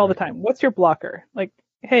say this all the time. What's your blocker? Like,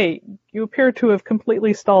 hey, you appear to have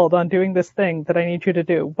completely stalled on doing this thing that I need you to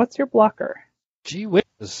do. What's your blocker? Gee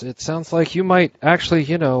whiz, it sounds like you might actually,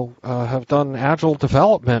 have done agile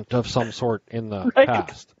development of some sort in the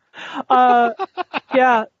past.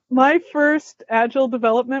 Yeah, my first agile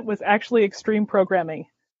development was actually extreme programming.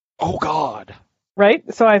 Oh, God.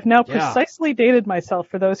 Right? So I've now precisely dated myself,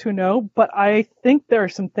 for those who know, but I think there are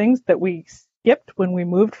some things that we skipped when we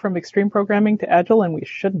moved from extreme programming to agile, and we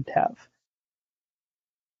shouldn't have.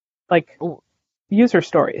 Like, user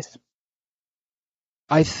stories.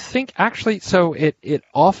 I think actually, so it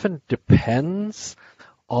often depends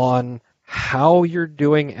on how you're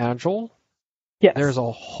doing Agile. Yes. There's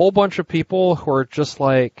a whole bunch of people who are just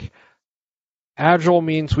like, Agile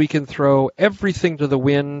means we can throw everything to the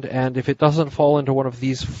wind, and if it doesn't fall into one of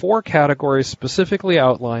these 4 categories specifically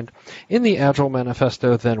outlined in the Agile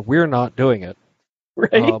Manifesto, then we're not doing it.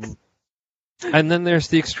 Right. And then there's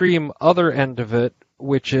the extreme other end of it,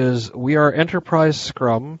 which is we are enterprise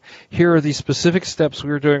Scrum. Here are the specific steps we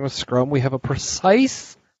are doing with Scrum. We have a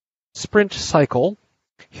precise sprint cycle.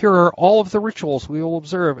 Here are all of the rituals we will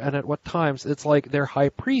observe, and at what times. It's like they're high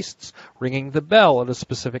priests ringing the bell at a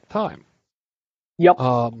specific time. Yep.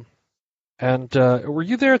 And were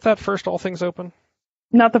you there at that first All Things Open?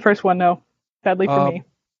 Not the first one, no. Sadly for me.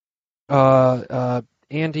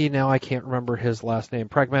 Andy, now I can't remember his last name.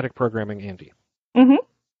 Pragmatic Programming Andy. Mm-hmm.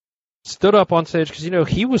 Stood up on stage because,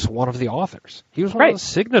 he was one of the authors. He was one of the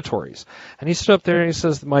signatories. And he stood up there and he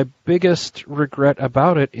says, my biggest regret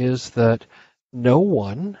about it is that no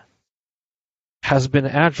one has been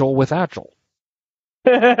agile with Agile.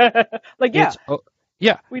 Like,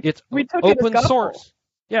 yeah. It's we took open it as source.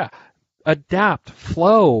 Yeah. Adapt,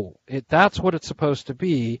 flow. That's what it's supposed to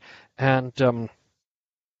be. And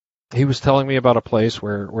he was telling me about a place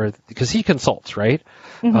where because he consults, right?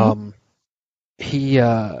 Mm-hmm. He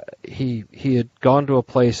had gone to a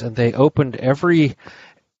place and they opened every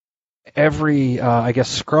I guess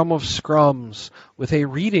scrum of scrums with a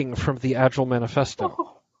reading from the Agile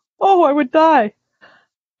Manifesto. Oh, I would die.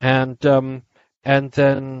 And then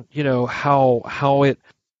how it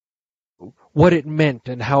what it meant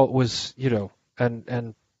and how it was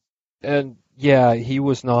and yeah, he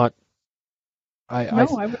was not. I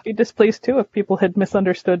would be displeased too if people had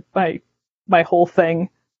misunderstood my whole thing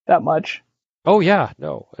that much. Oh yeah,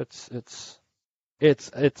 no, it's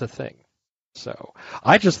a thing. So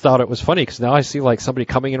I just thought it was funny because now I see like somebody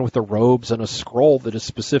coming in with the robes and a scroll that is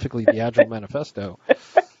specifically the Agile Manifesto.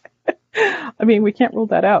 I mean, we can't rule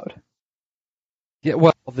that out. Yeah,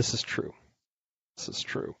 well, this is true. This is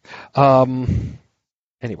true.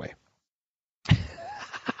 Anyway.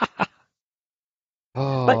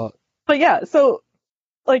 But yeah, so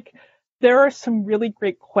like there are some really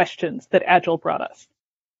great questions that Agile brought us.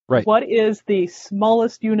 Right. What is the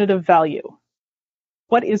smallest unit of value?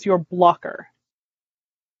 What is your blocker?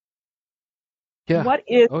 Yeah. What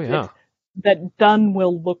is it that done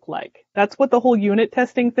will look like? That's what the whole unit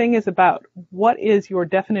testing thing is about. What is your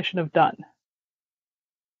definition of done?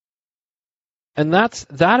 And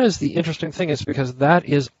that is the interesting thing, is because that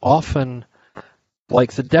is often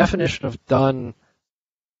like the definition of done,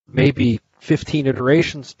 maybe 15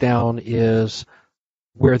 iterations down, is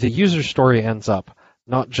where the user story ends up,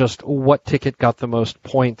 not just what ticket got the most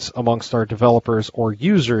points amongst our developers or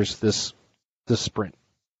users this sprint.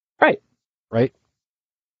 Right. Right?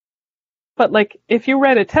 But like if you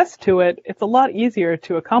write a test to it, it's a lot easier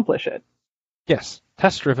to accomplish it. Yes.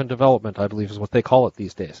 Test-driven development, I believe, is what they call it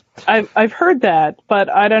these days. I've heard that, but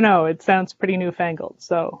I don't know. It sounds pretty newfangled,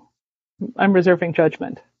 so I'm reserving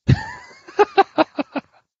judgment.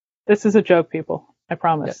 This is a joke, people. I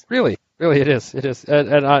promise. Yeah, really, it is. It is,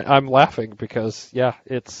 and I'm laughing because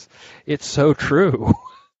it's so true.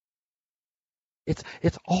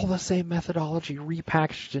 It's all the same methodology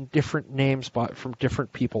repackaged in different names from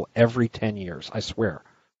different people every 10 years. I swear.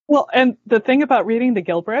 Well, and the thing about reading the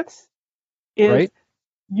Gilbreths is right?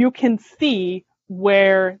 You can see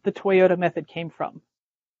where the Toyota method came from.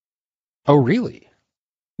 Oh, really?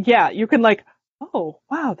 Yeah, you can like, oh,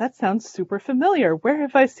 wow, that sounds super familiar. Where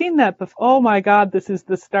have I seen that before? Oh my God, this is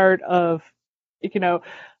the start of,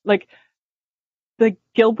 like the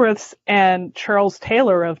Gilbreths and Charles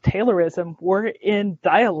Taylor of Taylorism were in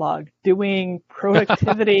dialogue doing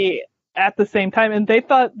productivity at the same time. And they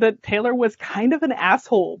thought that Taylor was kind of an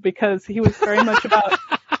asshole because he was very much about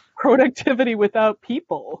productivity without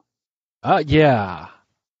people. Yeah.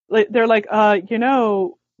 They're like,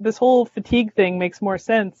 this whole fatigue thing makes more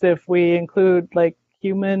sense if we include like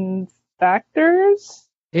human factors.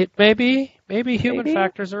 It maybe human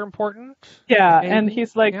factors are important. Yeah, maybe. And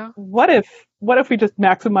he's like, what if we just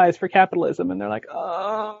maximize for capitalism? And they're like,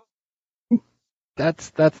 oh.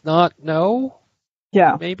 That's not no.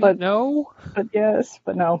 Yeah, maybe but no. But yes,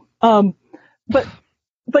 but no. But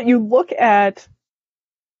you look at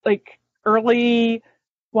like early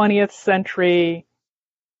 20th century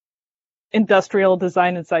industrial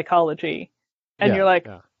design and psychology, and you're like,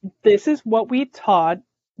 this is what we taught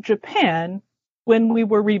Japan when we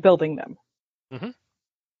were rebuilding them. Mm-hmm.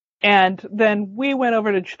 And then we went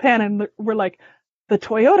over to Japan and we're like, the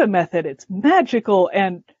Toyota method, it's magical,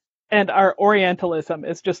 and our Orientalism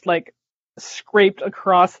is just like scraped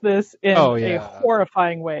across this in a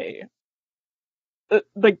horrifying way.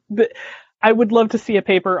 I would love to see a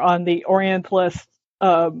paper on the Orientalist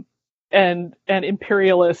and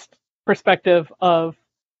imperialist perspective of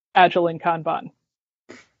Agile and Kanban.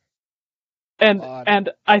 And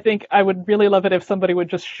I think I would really love it if somebody would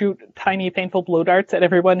just shoot tiny, painful blow darts at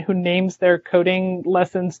everyone who names their coding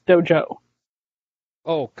lessons dojo.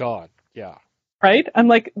 Oh, God, yeah. Right? I'm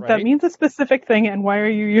like, that means a specific thing, and why are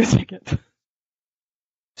you using it?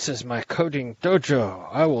 This is my coding dojo.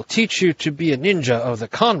 I will teach you to be a ninja of the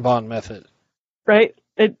Kanban method. Right?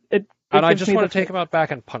 And I just want to take them out back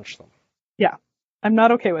and punch them. Yeah. I'm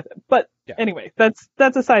not okay with it. But anyway, that's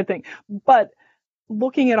a side thing. But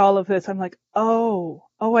looking at all of this, I'm like, oh,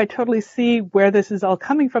 I totally see where this is all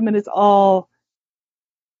coming from, and it's all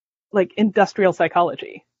like industrial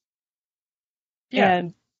psychology. Yeah.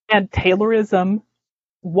 And Taylorism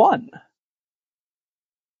won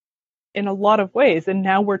in a lot of ways, and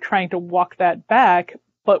now we're trying to walk that back,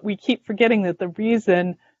 but we keep forgetting that the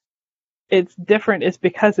reason it's different is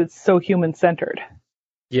because it's so human-centered.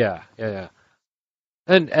 Yeah.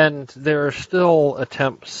 And there are still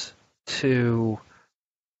attempts to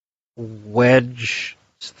wedge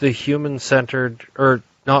the human-centered, or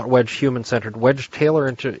not wedge human-centered, wedge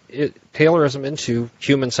Taylorism into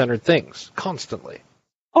human-centered things constantly.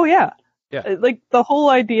 Oh, yeah. Yeah. Like the whole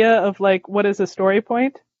idea of like, what is a story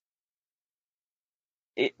point?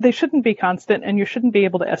 They shouldn't be constant, and you shouldn't be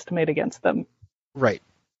able to estimate against them. Right.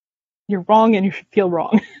 You're wrong, and you should feel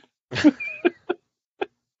wrong.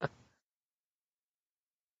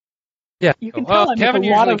 Yeah. You can tell Kevin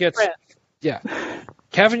usually gets friends. Yeah.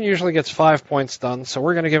 Kevin usually gets 5 points done, so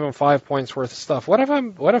we're going to give him 5 points worth of stuff. What if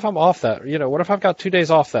I'm off that? What if I've got 2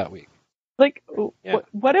 days off that week? Like,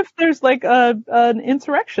 what if there's like an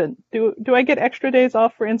insurrection? Do I get extra days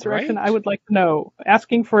off for insurrection? Right? I would like to know.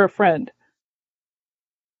 Asking for a friend.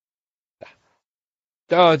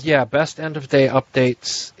 Oh, yeah, best end of day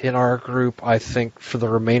updates in our group, I think, for the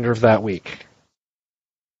remainder of that week.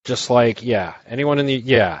 Just like, anyone in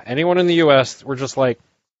the US, we're just like,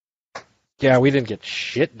 yeah, we didn't get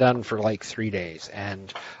shit done for like 3 days.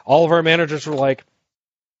 And all of our managers were like,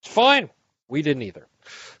 it's fine. We didn't either.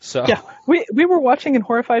 So yeah, we were watching in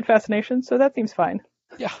horrified fascination, so that seems fine.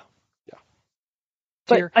 Yeah.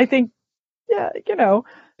 But I think, Yeah.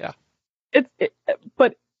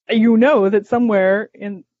 But that somewhere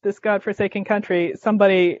in this godforsaken country,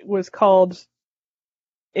 somebody was called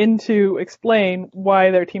in to explain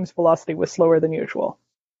why their team's velocity was slower than usual.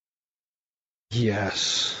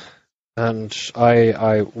 Yes. And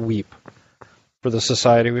I weep for the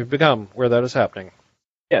society we've become where that is happening.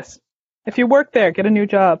 Yes. If you work there, get a new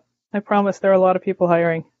job. I promise there are a lot of people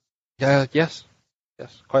hiring. Yes,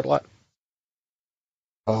 quite a lot.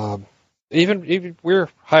 Even we're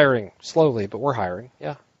hiring slowly, but we're hiring.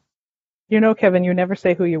 Yeah. Kevin, you never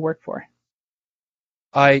say who you work for.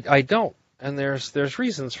 I don't, and there's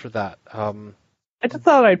reasons for that. I just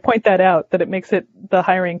thought I'd point that out, that it makes the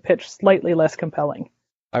hiring pitch slightly less compelling.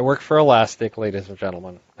 I work for Elastic, ladies and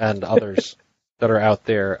gentlemen, and others that are out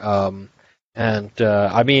there. I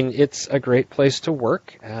mean, it's a great place to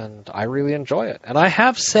work, and I really enjoy it. And I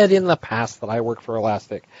have said in the past that I work for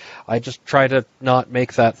Elastic. I just try to not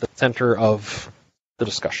make that the center of the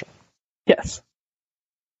discussion. Yes.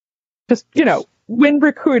 Just, when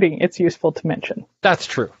recruiting, it's useful to mention. That's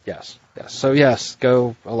true, yes. So, yes,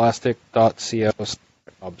 go elastic.co.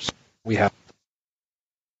 We have.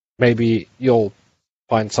 Maybe you'll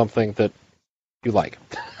find something that you like.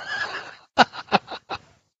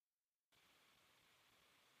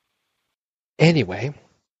 Anyway,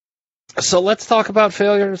 so let's talk about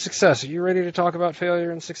failure and success. Are you ready to talk about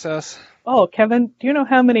failure and success? Oh, Kevin, do you know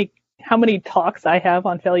how many talks I have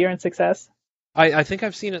on failure and success? I think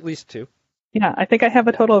I've seen at least 2. Yeah, I think I have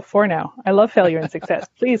a total of 4 now. I love failure and success.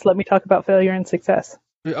 Please let me talk about failure and success.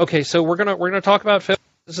 Okay, so we're gonna talk about failure.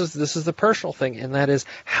 This is the personal thing, and that is,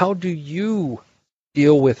 how do you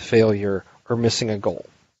deal with failure or missing a goal?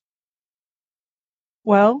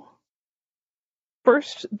 Well,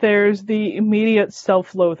 first there's the immediate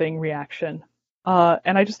self-loathing reaction,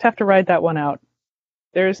 and I just have to ride that one out.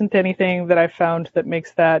 There isn't anything that I've found that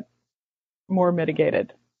makes that more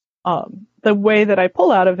mitigated. The way that I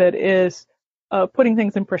pull out of it is putting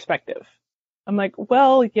things in perspective. I'm like,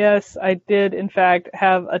 well, yes, I did in fact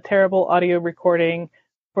have a terrible audio recording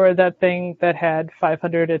for that thing that had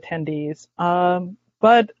 500 attendees,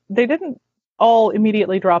 but they didn't all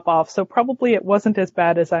immediately drop off, so probably it wasn't as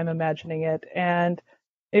bad as I'm imagining it, and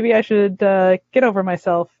maybe I should get over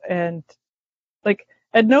myself, and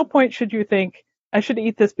at no point should you think, I should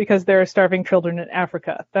eat this because there are starving children in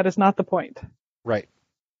Africa. That is not the point. Right.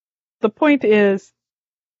 The point is,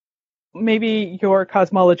 maybe your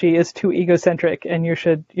cosmology is too egocentric and you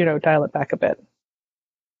should, dial it back a bit.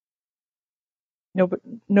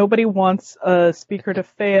 Nobody wants a speaker to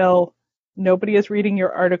fail. Nobody is reading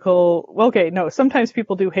your article. Well, okay, no, sometimes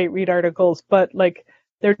people do read articles, but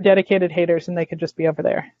they're dedicated haters and they could just be over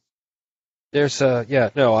there. There's for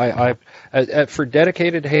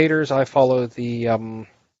dedicated haters, I follow the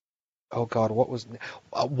oh God,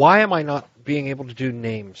 why am I not being able to do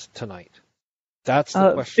names tonight? That's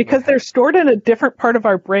the question. Because they're stored in a different part of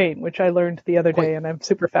our brain, which I learned the other day, and I'm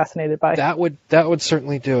super fascinated by. That would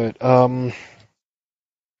certainly do it. But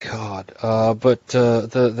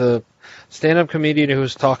the stand-up comedian who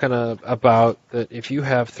was talking about that if you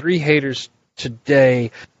have 3 haters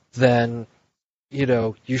today, then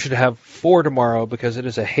you should have 4 tomorrow because it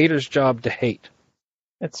is a hater's job to hate.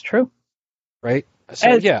 It's true. Right? So,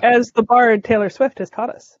 as the bard Taylor Swift has taught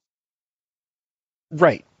us.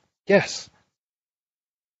 Right. Yes.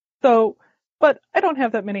 So, but I don't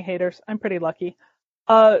have that many haters. I'm pretty lucky.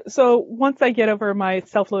 So once I get over my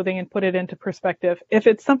self-loathing and put it into perspective, if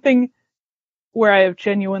it's something where I have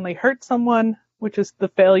genuinely hurt someone, which is the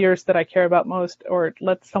failures that I care about most, or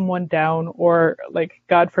let someone down, or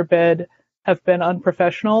God forbid, have been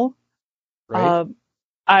unprofessional, right.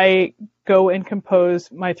 I go and compose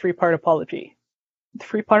my 3-part apology. The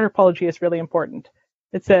 3-part apology is really important.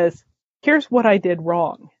 It says, here's what I did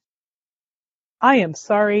wrong. I am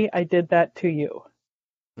sorry I did that to you.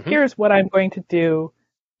 Mm-hmm. Here's what I'm going to do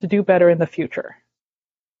better in the future.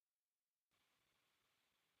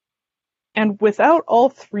 And without all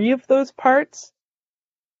 3 of those parts,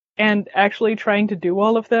 and actually trying to do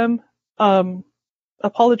all of them,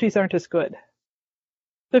 apologies aren't as good.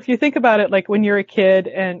 So if you think about it, when you're a kid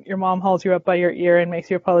and your mom hauls you up by your ear and makes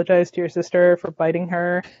you apologize to your sister for biting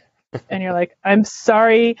her, and you're like, I'm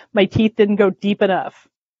sorry, my teeth didn't go deep enough.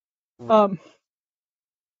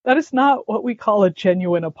 That is not what we call a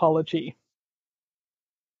genuine apology.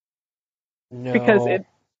 No. Because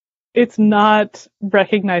it's not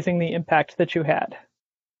recognizing the impact that you had.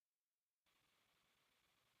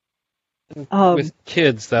 With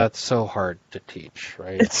kids, that's so hard to teach,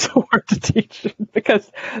 right? It's so hard to teach because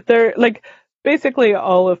they're like, basically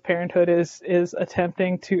all of parenthood is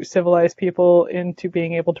attempting to civilize people into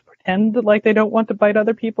being able to pretend like they don't want to bite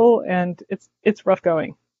other people, and it's rough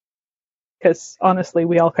going. Because honestly,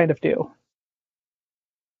 we all kind of do.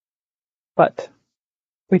 But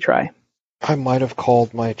we try. I might have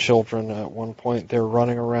called my children at one point. They're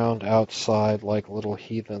running around outside like little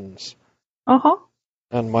heathens. Uh-huh.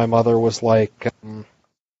 And my mother was like,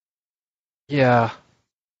 yeah,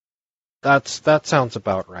 that sounds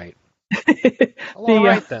about right. All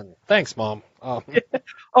right then. Thanks, Mom. Oh,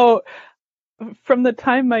 from the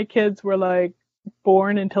time my kids were like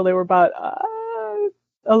born until they were about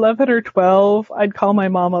 11 or 12, I'd call my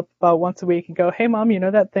mom up about once a week and go, "Hey, Mom, you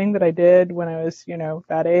know that thing that I did when I was,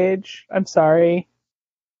 that age? I'm sorry."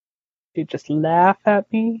 She'd just laugh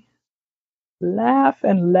at me. Laugh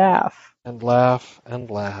and laugh. And laugh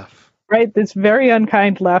and laugh. Right? This very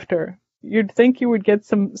unkind laughter. You'd think you would get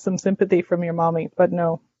some sympathy from your mommy, but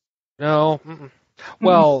no. No. Mm-mm.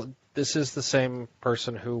 Well, this is the same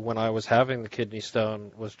person who, when I was having the kidney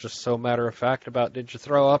stone, was just so matter-of-fact about, did you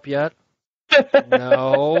throw up yet?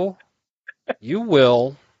 No. You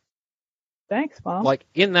will. Thanks, Mom. Like,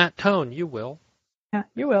 in that tone, you will. Yeah,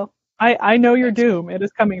 you will. I know your Thanks, doom. Mom. It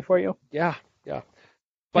is coming for you. Yeah.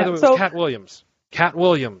 By the way, it was Cat Williams. Cat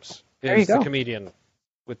Williams is the comedian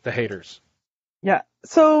with the haters. Yeah.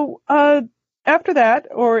 So, after that,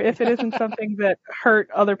 or if it isn't something that hurt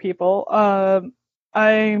other people,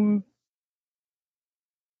 I'm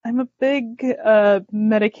a big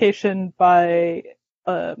medication by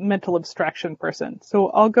mental abstraction person.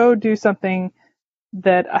 So I'll go do something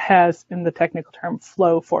that has, in the technical term,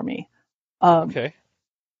 flow for me. Okay.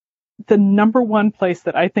 The number one place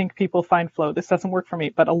that I think people find flow, this doesn't work for me,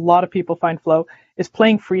 but a lot of people find flow, is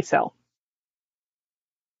playing Free Cell.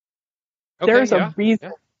 Okay, There's a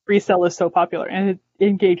reason Free Cell is so popular, and it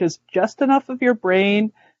engages just enough of your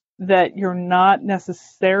brain that you're not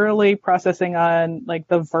necessarily processing on like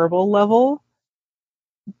the verbal level,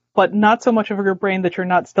 but not so much of your brain that you're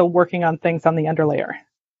not still working on things on the underlayer.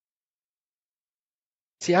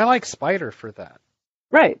 See, I like Spider for that.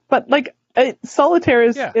 Right, but like solitaire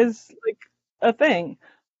is like a thing.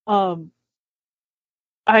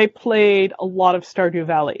 I played a lot of Stardew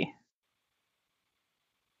Valley.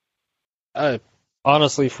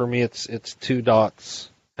 Honestly, for me, it's Two Dots,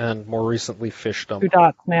 and more recently, Fishdom. Two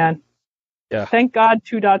Dots, man. Yeah. Thank God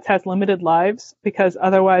Two Dots has limited lives, because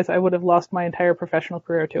otherwise I would have lost my entire professional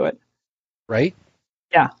career to it. Right?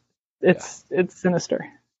 Yeah. It's sinister.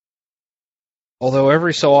 Although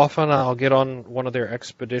every so often I'll get on one of their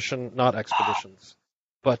not expeditions,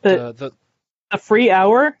 but the free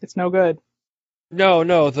hour, it's no good.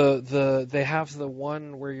 No, they have the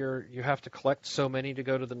one where you have to collect so many to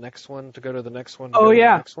go to the next one, to go to the next one, to go to the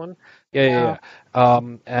next one. Yeah.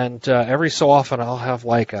 And every so often I'll have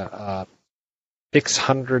like a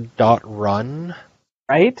 600 dot run.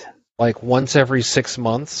 Right? Like once every 6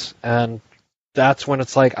 months, and that's when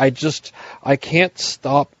it's like I can't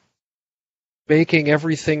stop making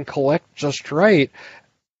everything collect just right.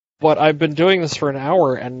 But I've been doing this for an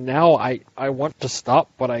hour, and now I want to stop,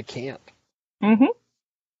 but I can't. Mm-hmm.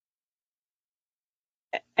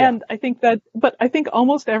 And I think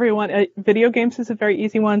almost everyone, video games is a very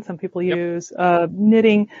easy one. Some people use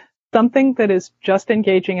knitting, something that is just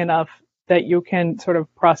engaging enough that you can sort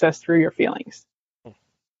of process through your feelings.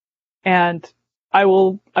 And I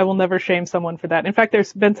will never shame someone for that. In fact,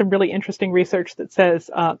 there's been some really interesting research that says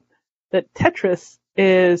that Tetris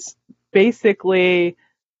is basically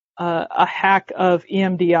a hack of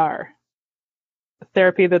EMDR, a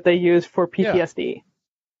therapy that they use for PTSD. Yeah.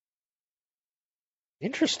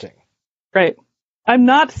 Interesting. Right. I'm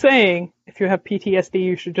not saying if you have PTSD,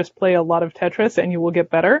 you should just play a lot of Tetris and you will get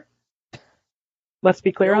better. Let's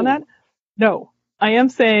be clear on that. No, I am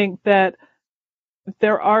saying that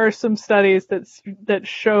there are some studies that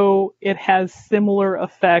show it has similar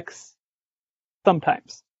effects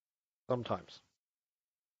sometimes. Sometimes.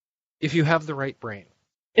 If you have the right brain.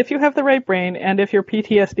 If you have the right brain, and if your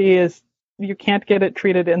PTSD you can't get it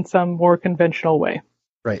treated in some more conventional way.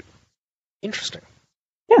 Right. Interesting.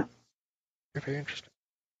 Yeah. Very, very interesting.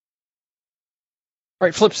 All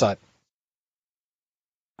right, flip side.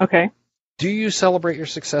 Okay. Do you celebrate your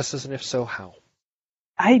successes, and if so, how?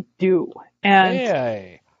 I do.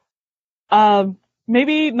 And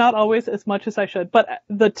maybe not always as much as I should, but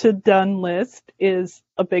the to-done list is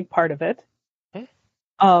a big part of it.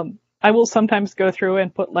 I will sometimes go through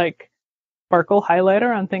and put like sparkle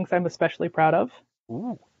highlighter on things I'm especially proud of.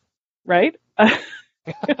 Ooh. Right?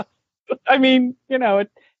 I mean,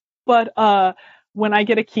 but when I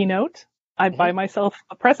get a keynote, I buy myself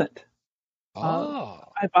a present. Oh.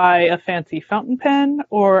 I buy a fancy fountain pen,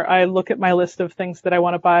 or I look at my list of things that I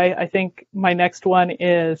want to buy. I think my next one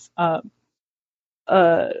is a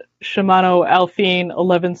Shimano Alphine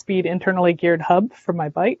 11-speed internally geared hub for my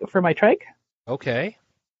trike. Okay.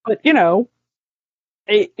 But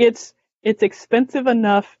it's expensive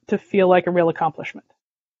enough to feel like a real accomplishment.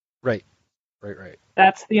 Right.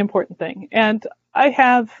 That's the important thing. And I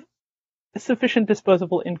have sufficient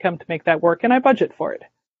disposable income to make that work, and I budget for it.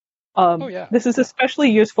 Yeah. This is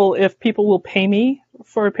especially useful if people will pay me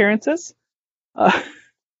for appearances. And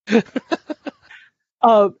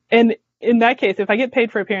in that case, if I get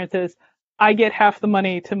paid for appearances, I get half the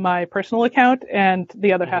money to my personal account, and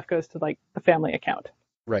the other half goes to like the family account.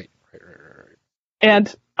 Right.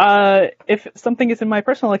 And if something is in my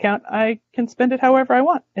personal account, I can spend it however I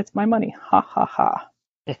want. It's my money. Ha ha ha.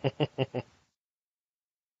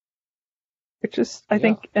 Which is, I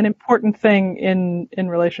think, an important thing in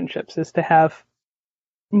relationships is to have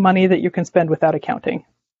money that you can spend without accounting.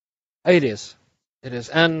 It is.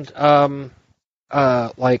 And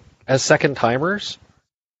like as second timers,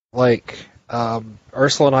 like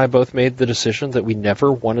Ursula and I both made the decision that we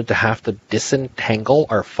never wanted to have to disentangle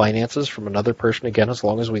our finances from another person again as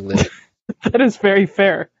long as we live. That is very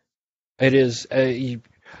fair. It is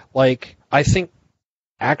like I think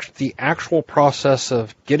the actual process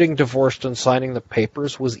of getting divorced and signing the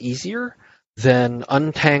papers was easier than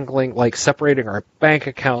untangling, like separating our bank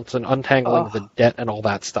accounts and untangling the debt and all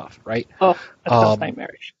that stuff, right? Oh, that sounds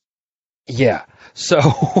nightmarish. Yeah. So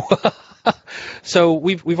so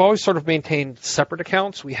we've always sort of maintained separate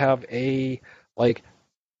accounts. We have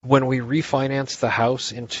when we refinanced the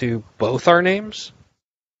house into both our names,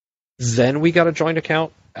 then we got a joint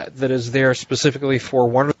account that is there specifically for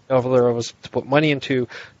one or the other of us to put money into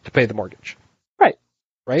to pay the mortgage.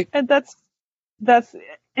 Right. And that's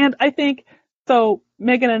and I think so.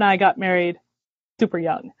 Megan and I got married super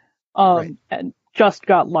young, and just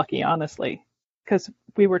got lucky, honestly, because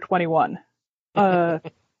we were 21.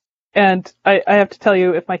 And I have to tell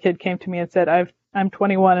you, if my kid came to me and said, I'm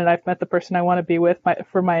 21 and I've met the person I want to be with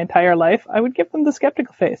for my entire life, I would give them the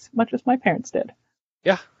skeptical face, much as my parents did.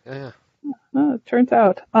 Yeah. It turns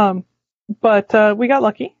out. But we got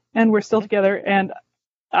lucky, and we're still together, and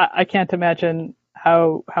I can't imagine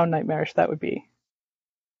how nightmarish that would be.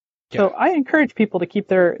 Yeah. So I encourage people to keep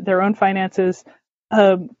their own finances.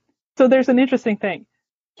 So there's an interesting thing.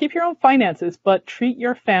 Keep your own finances, but treat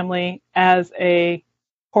your family as a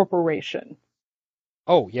corporation.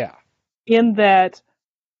 Oh, yeah. In that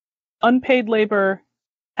unpaid labor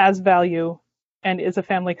has value and is a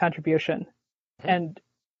family contribution. And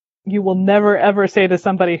you will never, ever say to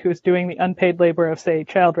somebody who's doing the unpaid labor of, say,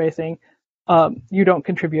 child raising, you don't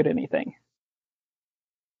contribute anything.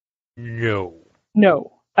 No.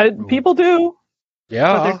 People do.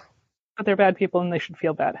 Yeah. But they're bad people and they should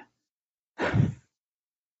feel bad.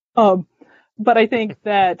 But I think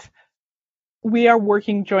that we are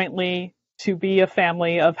working jointly to be a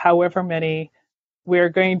family of however many. We're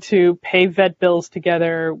going to pay vet bills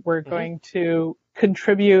together. We're going to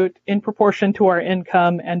contribute in proportion to our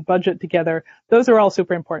income and budget together. Those are all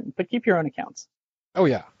super important, but keep your own accounts. Oh,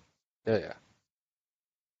 yeah. Yeah.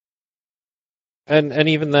 And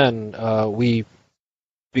even then,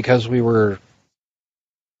 because we were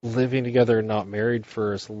living together and not married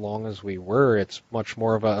for as long as we were, it's much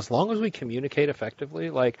more of as long as we communicate effectively,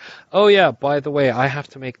 like, oh yeah, by the way, I have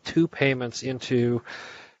to make 2 payments into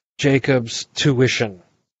Jacob's tuition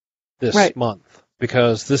this month,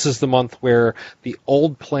 because this is the month where the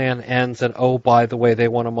old plan ends, and oh, by the way, they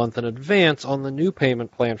want a month in advance on the new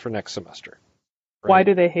payment plan for next semester. Right? Why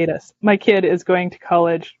do they hate us? My kid is going to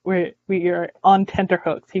college. We are on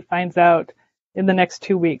tenterhooks. He finds out in the next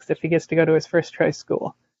 2 weeks if he gets to go to his first choice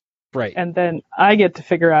school. Right. And then I get to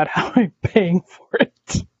figure out how I'm paying for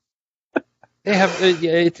it. They have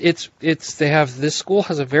they have this school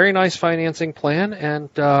has a very nice financing plan, and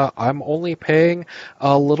I'm only paying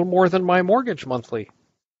a little more than my mortgage monthly,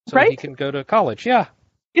 so he can go to college. Yeah,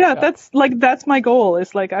 that's my goal.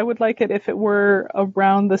 Is like I would like it if it were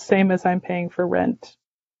around the same as I'm paying for rent.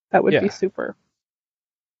 That would be super.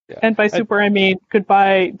 Yeah. And by super I mean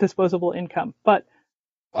goodbye disposable income. But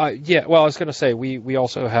well, I was going to say we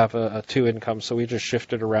also have a 2 income, so we just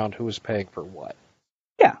shifted around who was paying for what.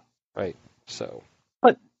 Yeah. Right. So.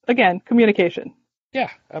 But again, communication. Yeah,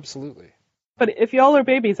 absolutely. But if y'all are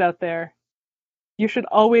babies out there, you should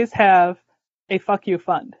always have a fuck you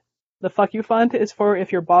fund. The fuck you fund is for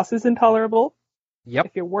if your boss is intolerable, Yep.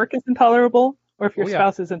 if your work is intolerable, or if your Oh, yeah.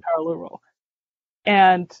 spouse is intolerable.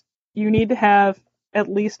 And you need to have at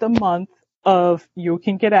least a month of you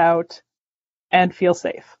can get out and feel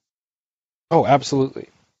safe. Oh, absolutely.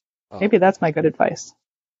 Maybe that's my good advice.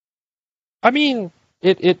 I mean,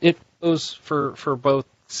 it goes for both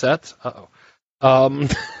sets. Uh-oh. Yeah.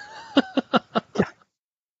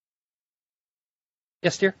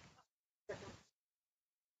 Yes, dear.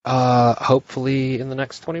 Hopefully in the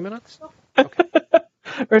next 20 minutes. Okay.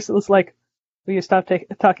 Ursula's like, will you stop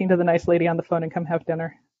talking to the nice lady on the phone and come have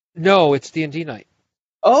dinner? No, it's D&D night.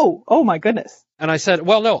 Oh my goodness. And I said,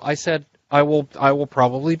 well, no, I said I will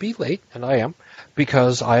probably be late, and I am,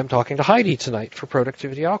 because I am talking to Heidi tonight for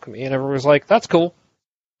Productivity Alchemy, and everyone was like, that's cool.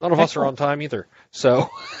 None of us are on time either. So,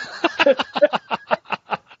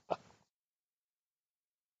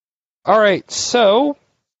 all right. So,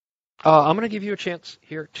 I'm going to give you a chance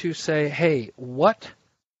here to say, hey, what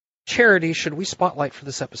charity should we spotlight for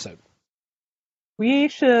this episode? We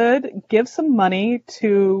should give some money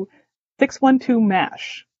to 612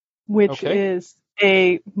 MASH, which is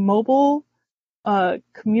a mobile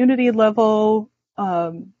community level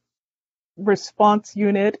response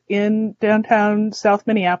unit in downtown South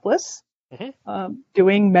Minneapolis,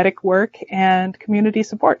 doing medic work and community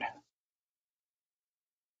support.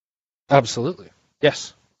 Absolutely.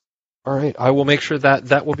 Yes. All right. I will make sure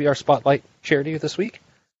that will be our spotlight charity this week.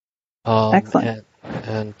 Excellent.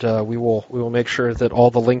 And we will make sure that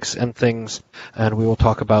all the links and things, and we will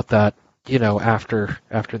talk about that, after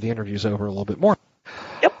the interview's over a little bit more.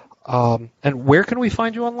 Yep. And where can we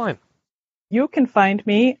find you online? You can find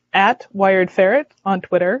me at Wired Ferret on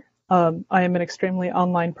Twitter. I am an extremely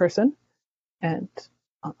online person and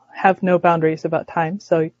have no boundaries about time,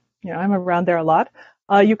 so I'm around there a lot.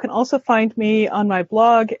 You can also find me on my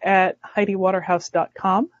blog at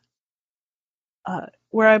HeidiWaterhouse.com,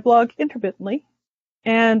 where I blog intermittently.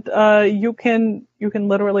 And you can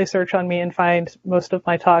literally search on me and find most of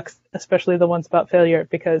my talks, especially the ones about failure,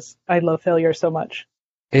 because I love failure so much.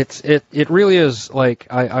 It really is, like,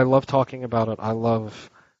 I love talking about it. I love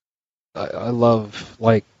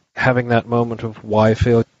like having that moment of why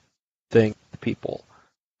failure thing to people.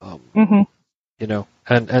 And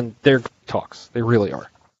they're good talks. They really are.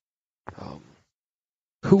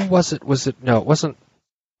 Who was it? No, it wasn't.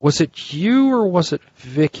 Was it you or was it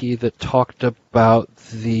Vicky that talked about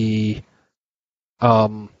the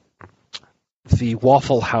Waffle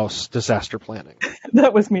House disaster planning?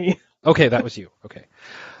 That was me. Okay, that was you. Okay.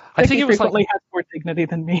 I think it was frequently has more dignity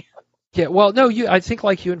than me. Yeah, well, no, I think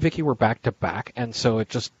like you and Vicky were back to back, and so it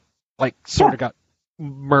just sort of got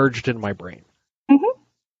merged in my brain. Mm-hmm.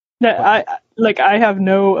 Yeah, I have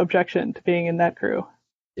no objection to being in that crew.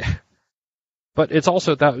 Yeah, but it's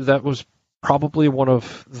also that was probably one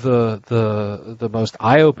of the most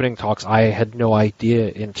eye-opening talks. I had no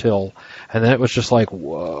idea until, and then it was just like,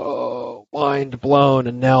 whoa, mind blown,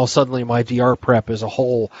 and now suddenly my DR prep is a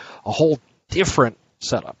whole different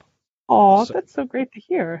setup. Oh, that's so great to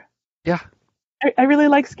hear. Yeah. I really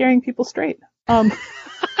like scaring people straight.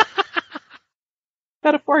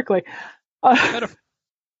 Metaphorically.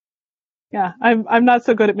 Yeah, I'm not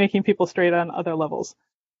so good at making people straight on other levels.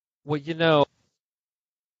 Well,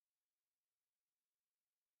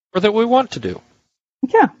 or that we want to do.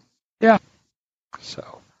 Yeah. Yeah.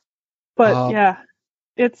 So. But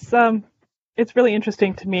it's really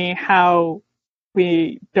interesting to me how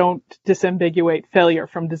we don't disambiguate failure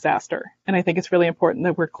from disaster. And I think it's really important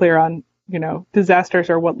that we're clear on, disasters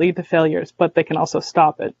are what lead to failures, but they can also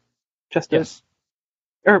stop it.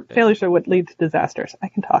 Failures are what lead to disasters. I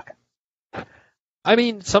can talk. I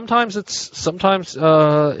mean, sometimes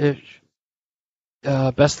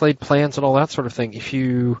best laid plans and all that sort of thing. If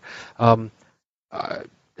you, do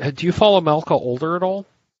you follow Malka Older at all?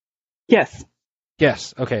 Yes.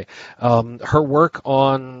 Yes. Okay. Her work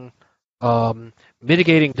on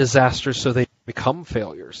mitigating disasters so they become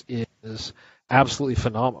failures is absolutely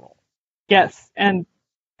phenomenal. Yes, and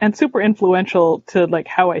super influential to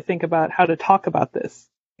how I think about how to talk about this,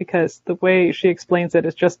 because the way she explains it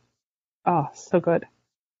is just so good.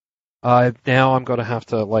 Now I'm going to have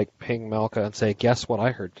to ping Malka and say, guess what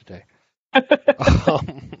I heard today.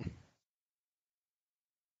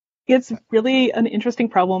 It's really an interesting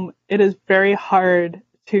problem. It is very hard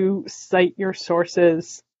to cite your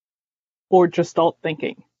sources for gestalt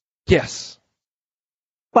thinking. Yes.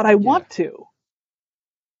 But I want to.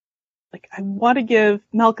 I want to give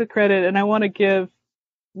Malka credit, and I want to give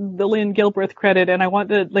Lillian Gilbreth credit, and I want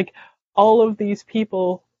to, all of these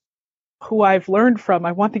people who I've learned from,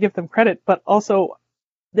 I want to give them credit, but also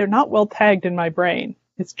they're not well tagged in my brain.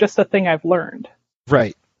 It's just a thing I've learned.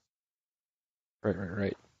 Right.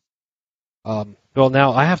 Right. Well,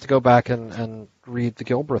 now I have to go back and read the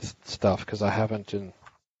Gilbreth stuff because I haven't in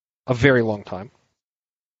a very long time.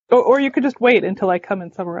 Or you could just wait until I come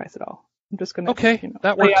and summarize it all. I'm just going to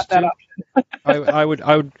That lay works out that too. option. I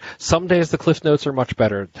would. Some days the Cliff Notes are much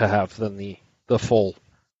better to have than the full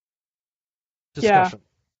discussion.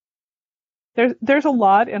 There's a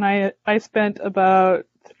lot, and I spent about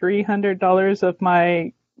 $300 of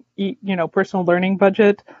my personal learning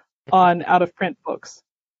budget on out of print books.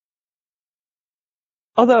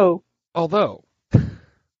 Although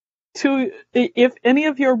if any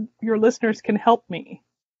of your listeners can help me.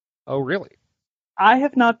 Oh, really? I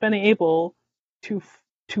have not been able to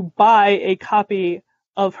buy a copy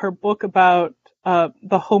of her book about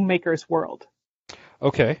the homemaker's world.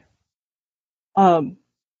 Okay.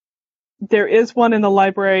 There is one in the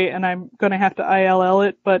library, and I'm going to have to ILL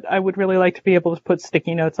it, but I would really like to be able to put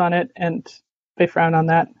sticky notes on it, and they frown on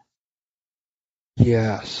that.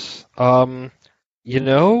 Yes.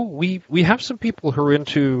 We have some people who are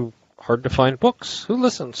into hard to find books who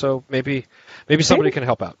listen, so maybe somebody can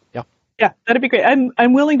help out. Yeah. Yeah, that'd be great.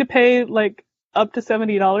 I'm willing to pay like up to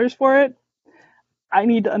 $70 for it. I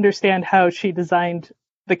need to understand how she designed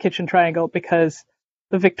the kitchen triangle because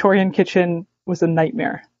the Victorian kitchen was a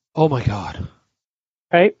nightmare. Oh my God.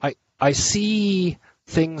 Right? I see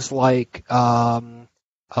things like Lords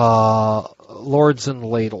and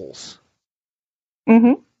Ladles.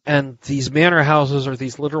 Mm-hmm. And these manor houses are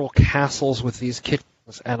these literal castles with these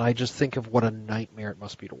kitchens, and I just think of what a nightmare it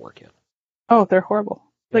must be to work in. Oh, they're horrible.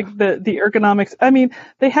 Yeah. Like the ergonomics. I mean,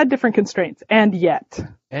 they had different constraints, and yet.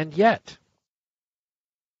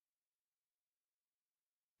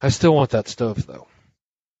 I still want that stove, though.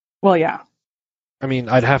 Well, yeah. I mean,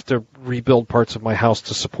 I'd have to rebuild parts of my house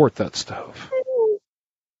to support that stove.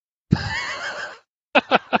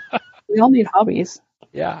 We all need hobbies.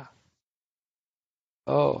 Yeah.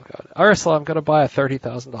 Oh, God. Ursula, I'm going to buy a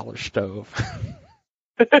 $30,000 stove.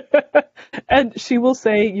 And she will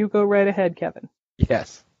say, you go right ahead, Kevin.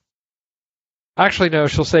 Yes. Actually, no,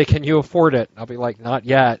 she'll say, can you afford it? I'll be like, not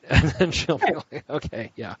yet. And then she'll be like,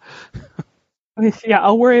 okay, yeah. Yeah,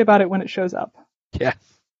 I'll worry about it when it shows up. Yes.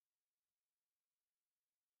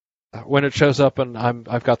 When it shows up and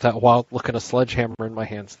I've got that wild looking a sledgehammer in my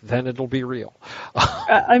hands, then it'll be real.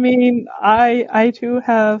 I mean, I too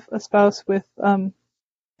have a spouse with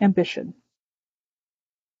ambition.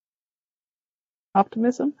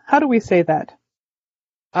 Optimism? How do we say that?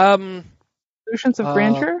 Notions of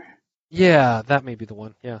grandeur? Yeah, that may be the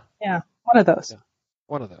one. Yeah. Yeah, one of those. Yeah,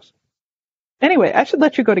 one of those. Anyway, I should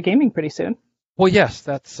let you go to gaming pretty soon. Well, yes,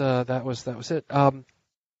 that was it.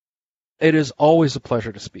 It is always a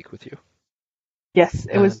pleasure to speak with you. Yes,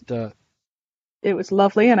 it was. It was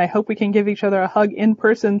lovely, and I hope we can give each other a hug in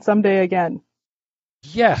person someday again.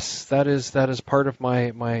 Yes, that is part of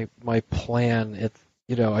my plan.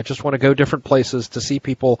 I just want to go different places to see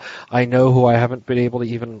people I know who I haven't been able to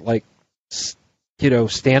even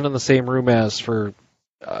stand in the same room as for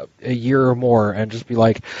a year or more, and just be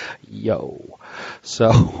like, yo.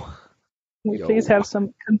 So, can we please have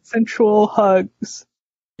some consensual hugs?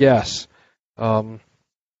 Yes. And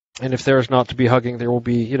if there is not to be hugging, there will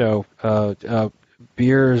be,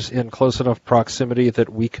 beers in close enough proximity that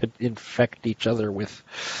we could infect each other with.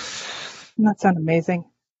 Doesn't that sound amazing?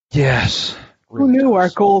 Yes. Who knew our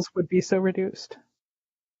goals would be so reduced?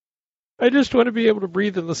 I just want to be able to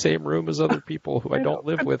breathe in the same room as other people who I don't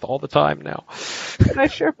live with all the time now. Can I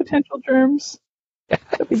share potential germs? Yeah,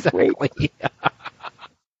 that'd be great.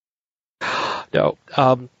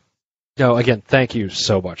 No, again, thank you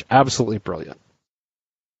so much. Absolutely brilliant.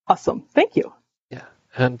 Awesome. Thank you. Yeah.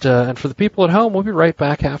 And for the people at home, we'll be right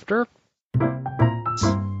back after.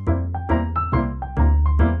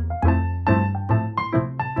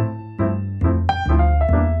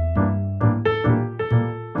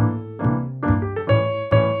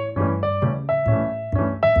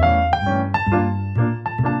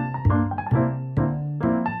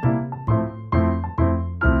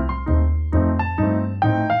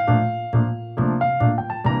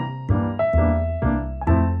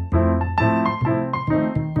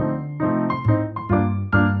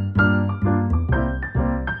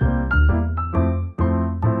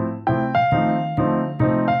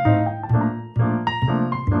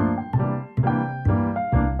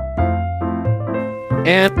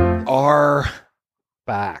 And are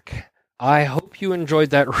back. I hope you enjoyed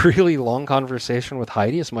that really long conversation with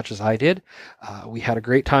Heidi as much as I did. We had a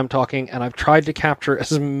great time talking, and I've tried to capture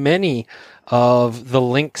as many of the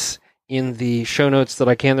links in the show notes that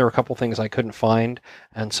I can. There were a couple things I couldn't find,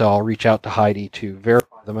 and so I'll reach out to Heidi to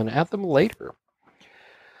verify them and add them later.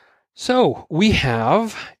 So we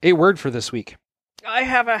have a word for this week. I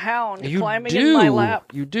have a hound You climbing do. in my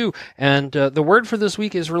lap. You do. And the word for this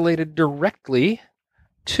week is related directly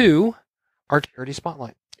to our charity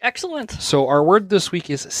spotlight. Excellent. So our word this week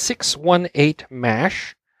is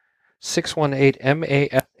 618-MASH.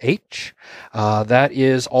 618-MASH. That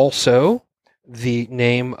is also the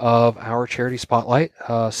name of our charity spotlight,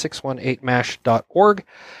 618mash.org.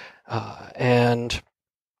 And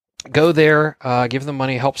go there, give them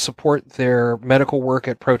money, help support their medical work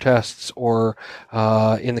at protests or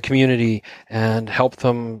in the community, and help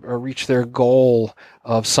them reach their goal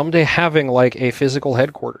of someday having like a physical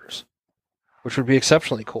headquarters, which would be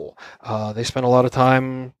exceptionally cool. They spend a lot of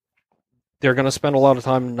time. They're going to spend a lot of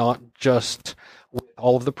time not just with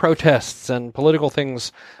all of the protests and political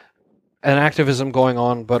things and activism going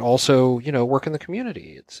on, but also, work in the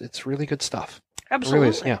community. It's really good stuff. Absolutely.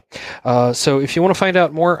 It really is, yeah. So if you want to find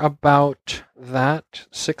out more about that,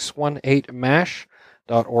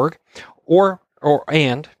 618mash.org,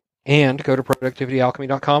 and go to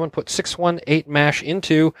productivityalchemy.com and put 618mash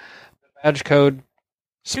into the badge code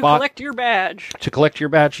spot. To collect your badge. To collect your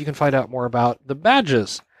badge, you can find out more about the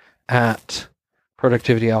badges at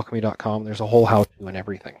productivityalchemy.com. There's a whole how-to and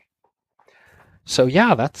everything. So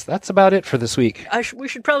yeah, that's about it for this week. We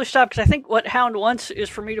should probably stop because I think what Hound wants is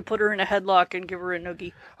for me to put her in a headlock and give her a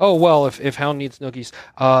noogie. Oh, well, if Hound needs noogies,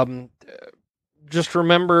 just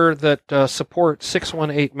remember that support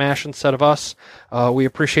 618-MASH instead of us. We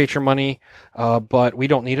appreciate your money, but we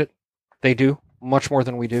don't need it. They do, much more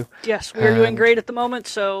than we do. Yes, we're doing great at the moment,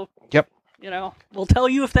 so... Yep. We'll tell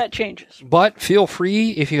you if that changes. But feel free,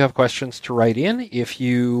 if you have questions, to write in. If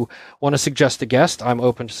you want to suggest a guest, I'm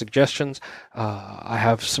open to suggestions. I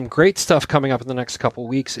have some great stuff coming up in the next couple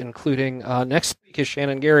weeks, including next week is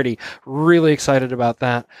Shannon Garrity. Really excited about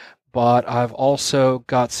that. But I've also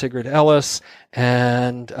got Sigrid Ellis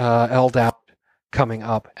and Eldad coming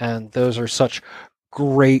up, and those are such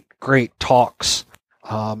great, great talks.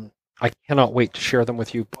 I cannot wait to share them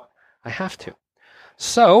with you, but I have to.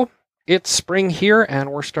 So... it's spring here,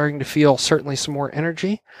 and we're starting to feel certainly some more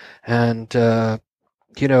energy, and,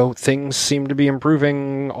 things seem to be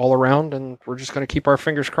improving all around, and we're just going to keep our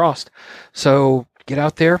fingers crossed. So get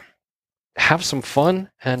out there, have some fun,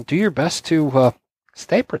 and do your best to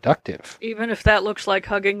stay productive. Even if that looks like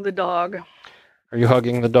hugging the dog. Are you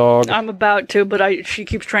hugging the dog? I'm about to, but she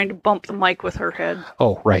keeps trying to bump the mic with her head.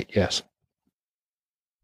 Oh, right, yes.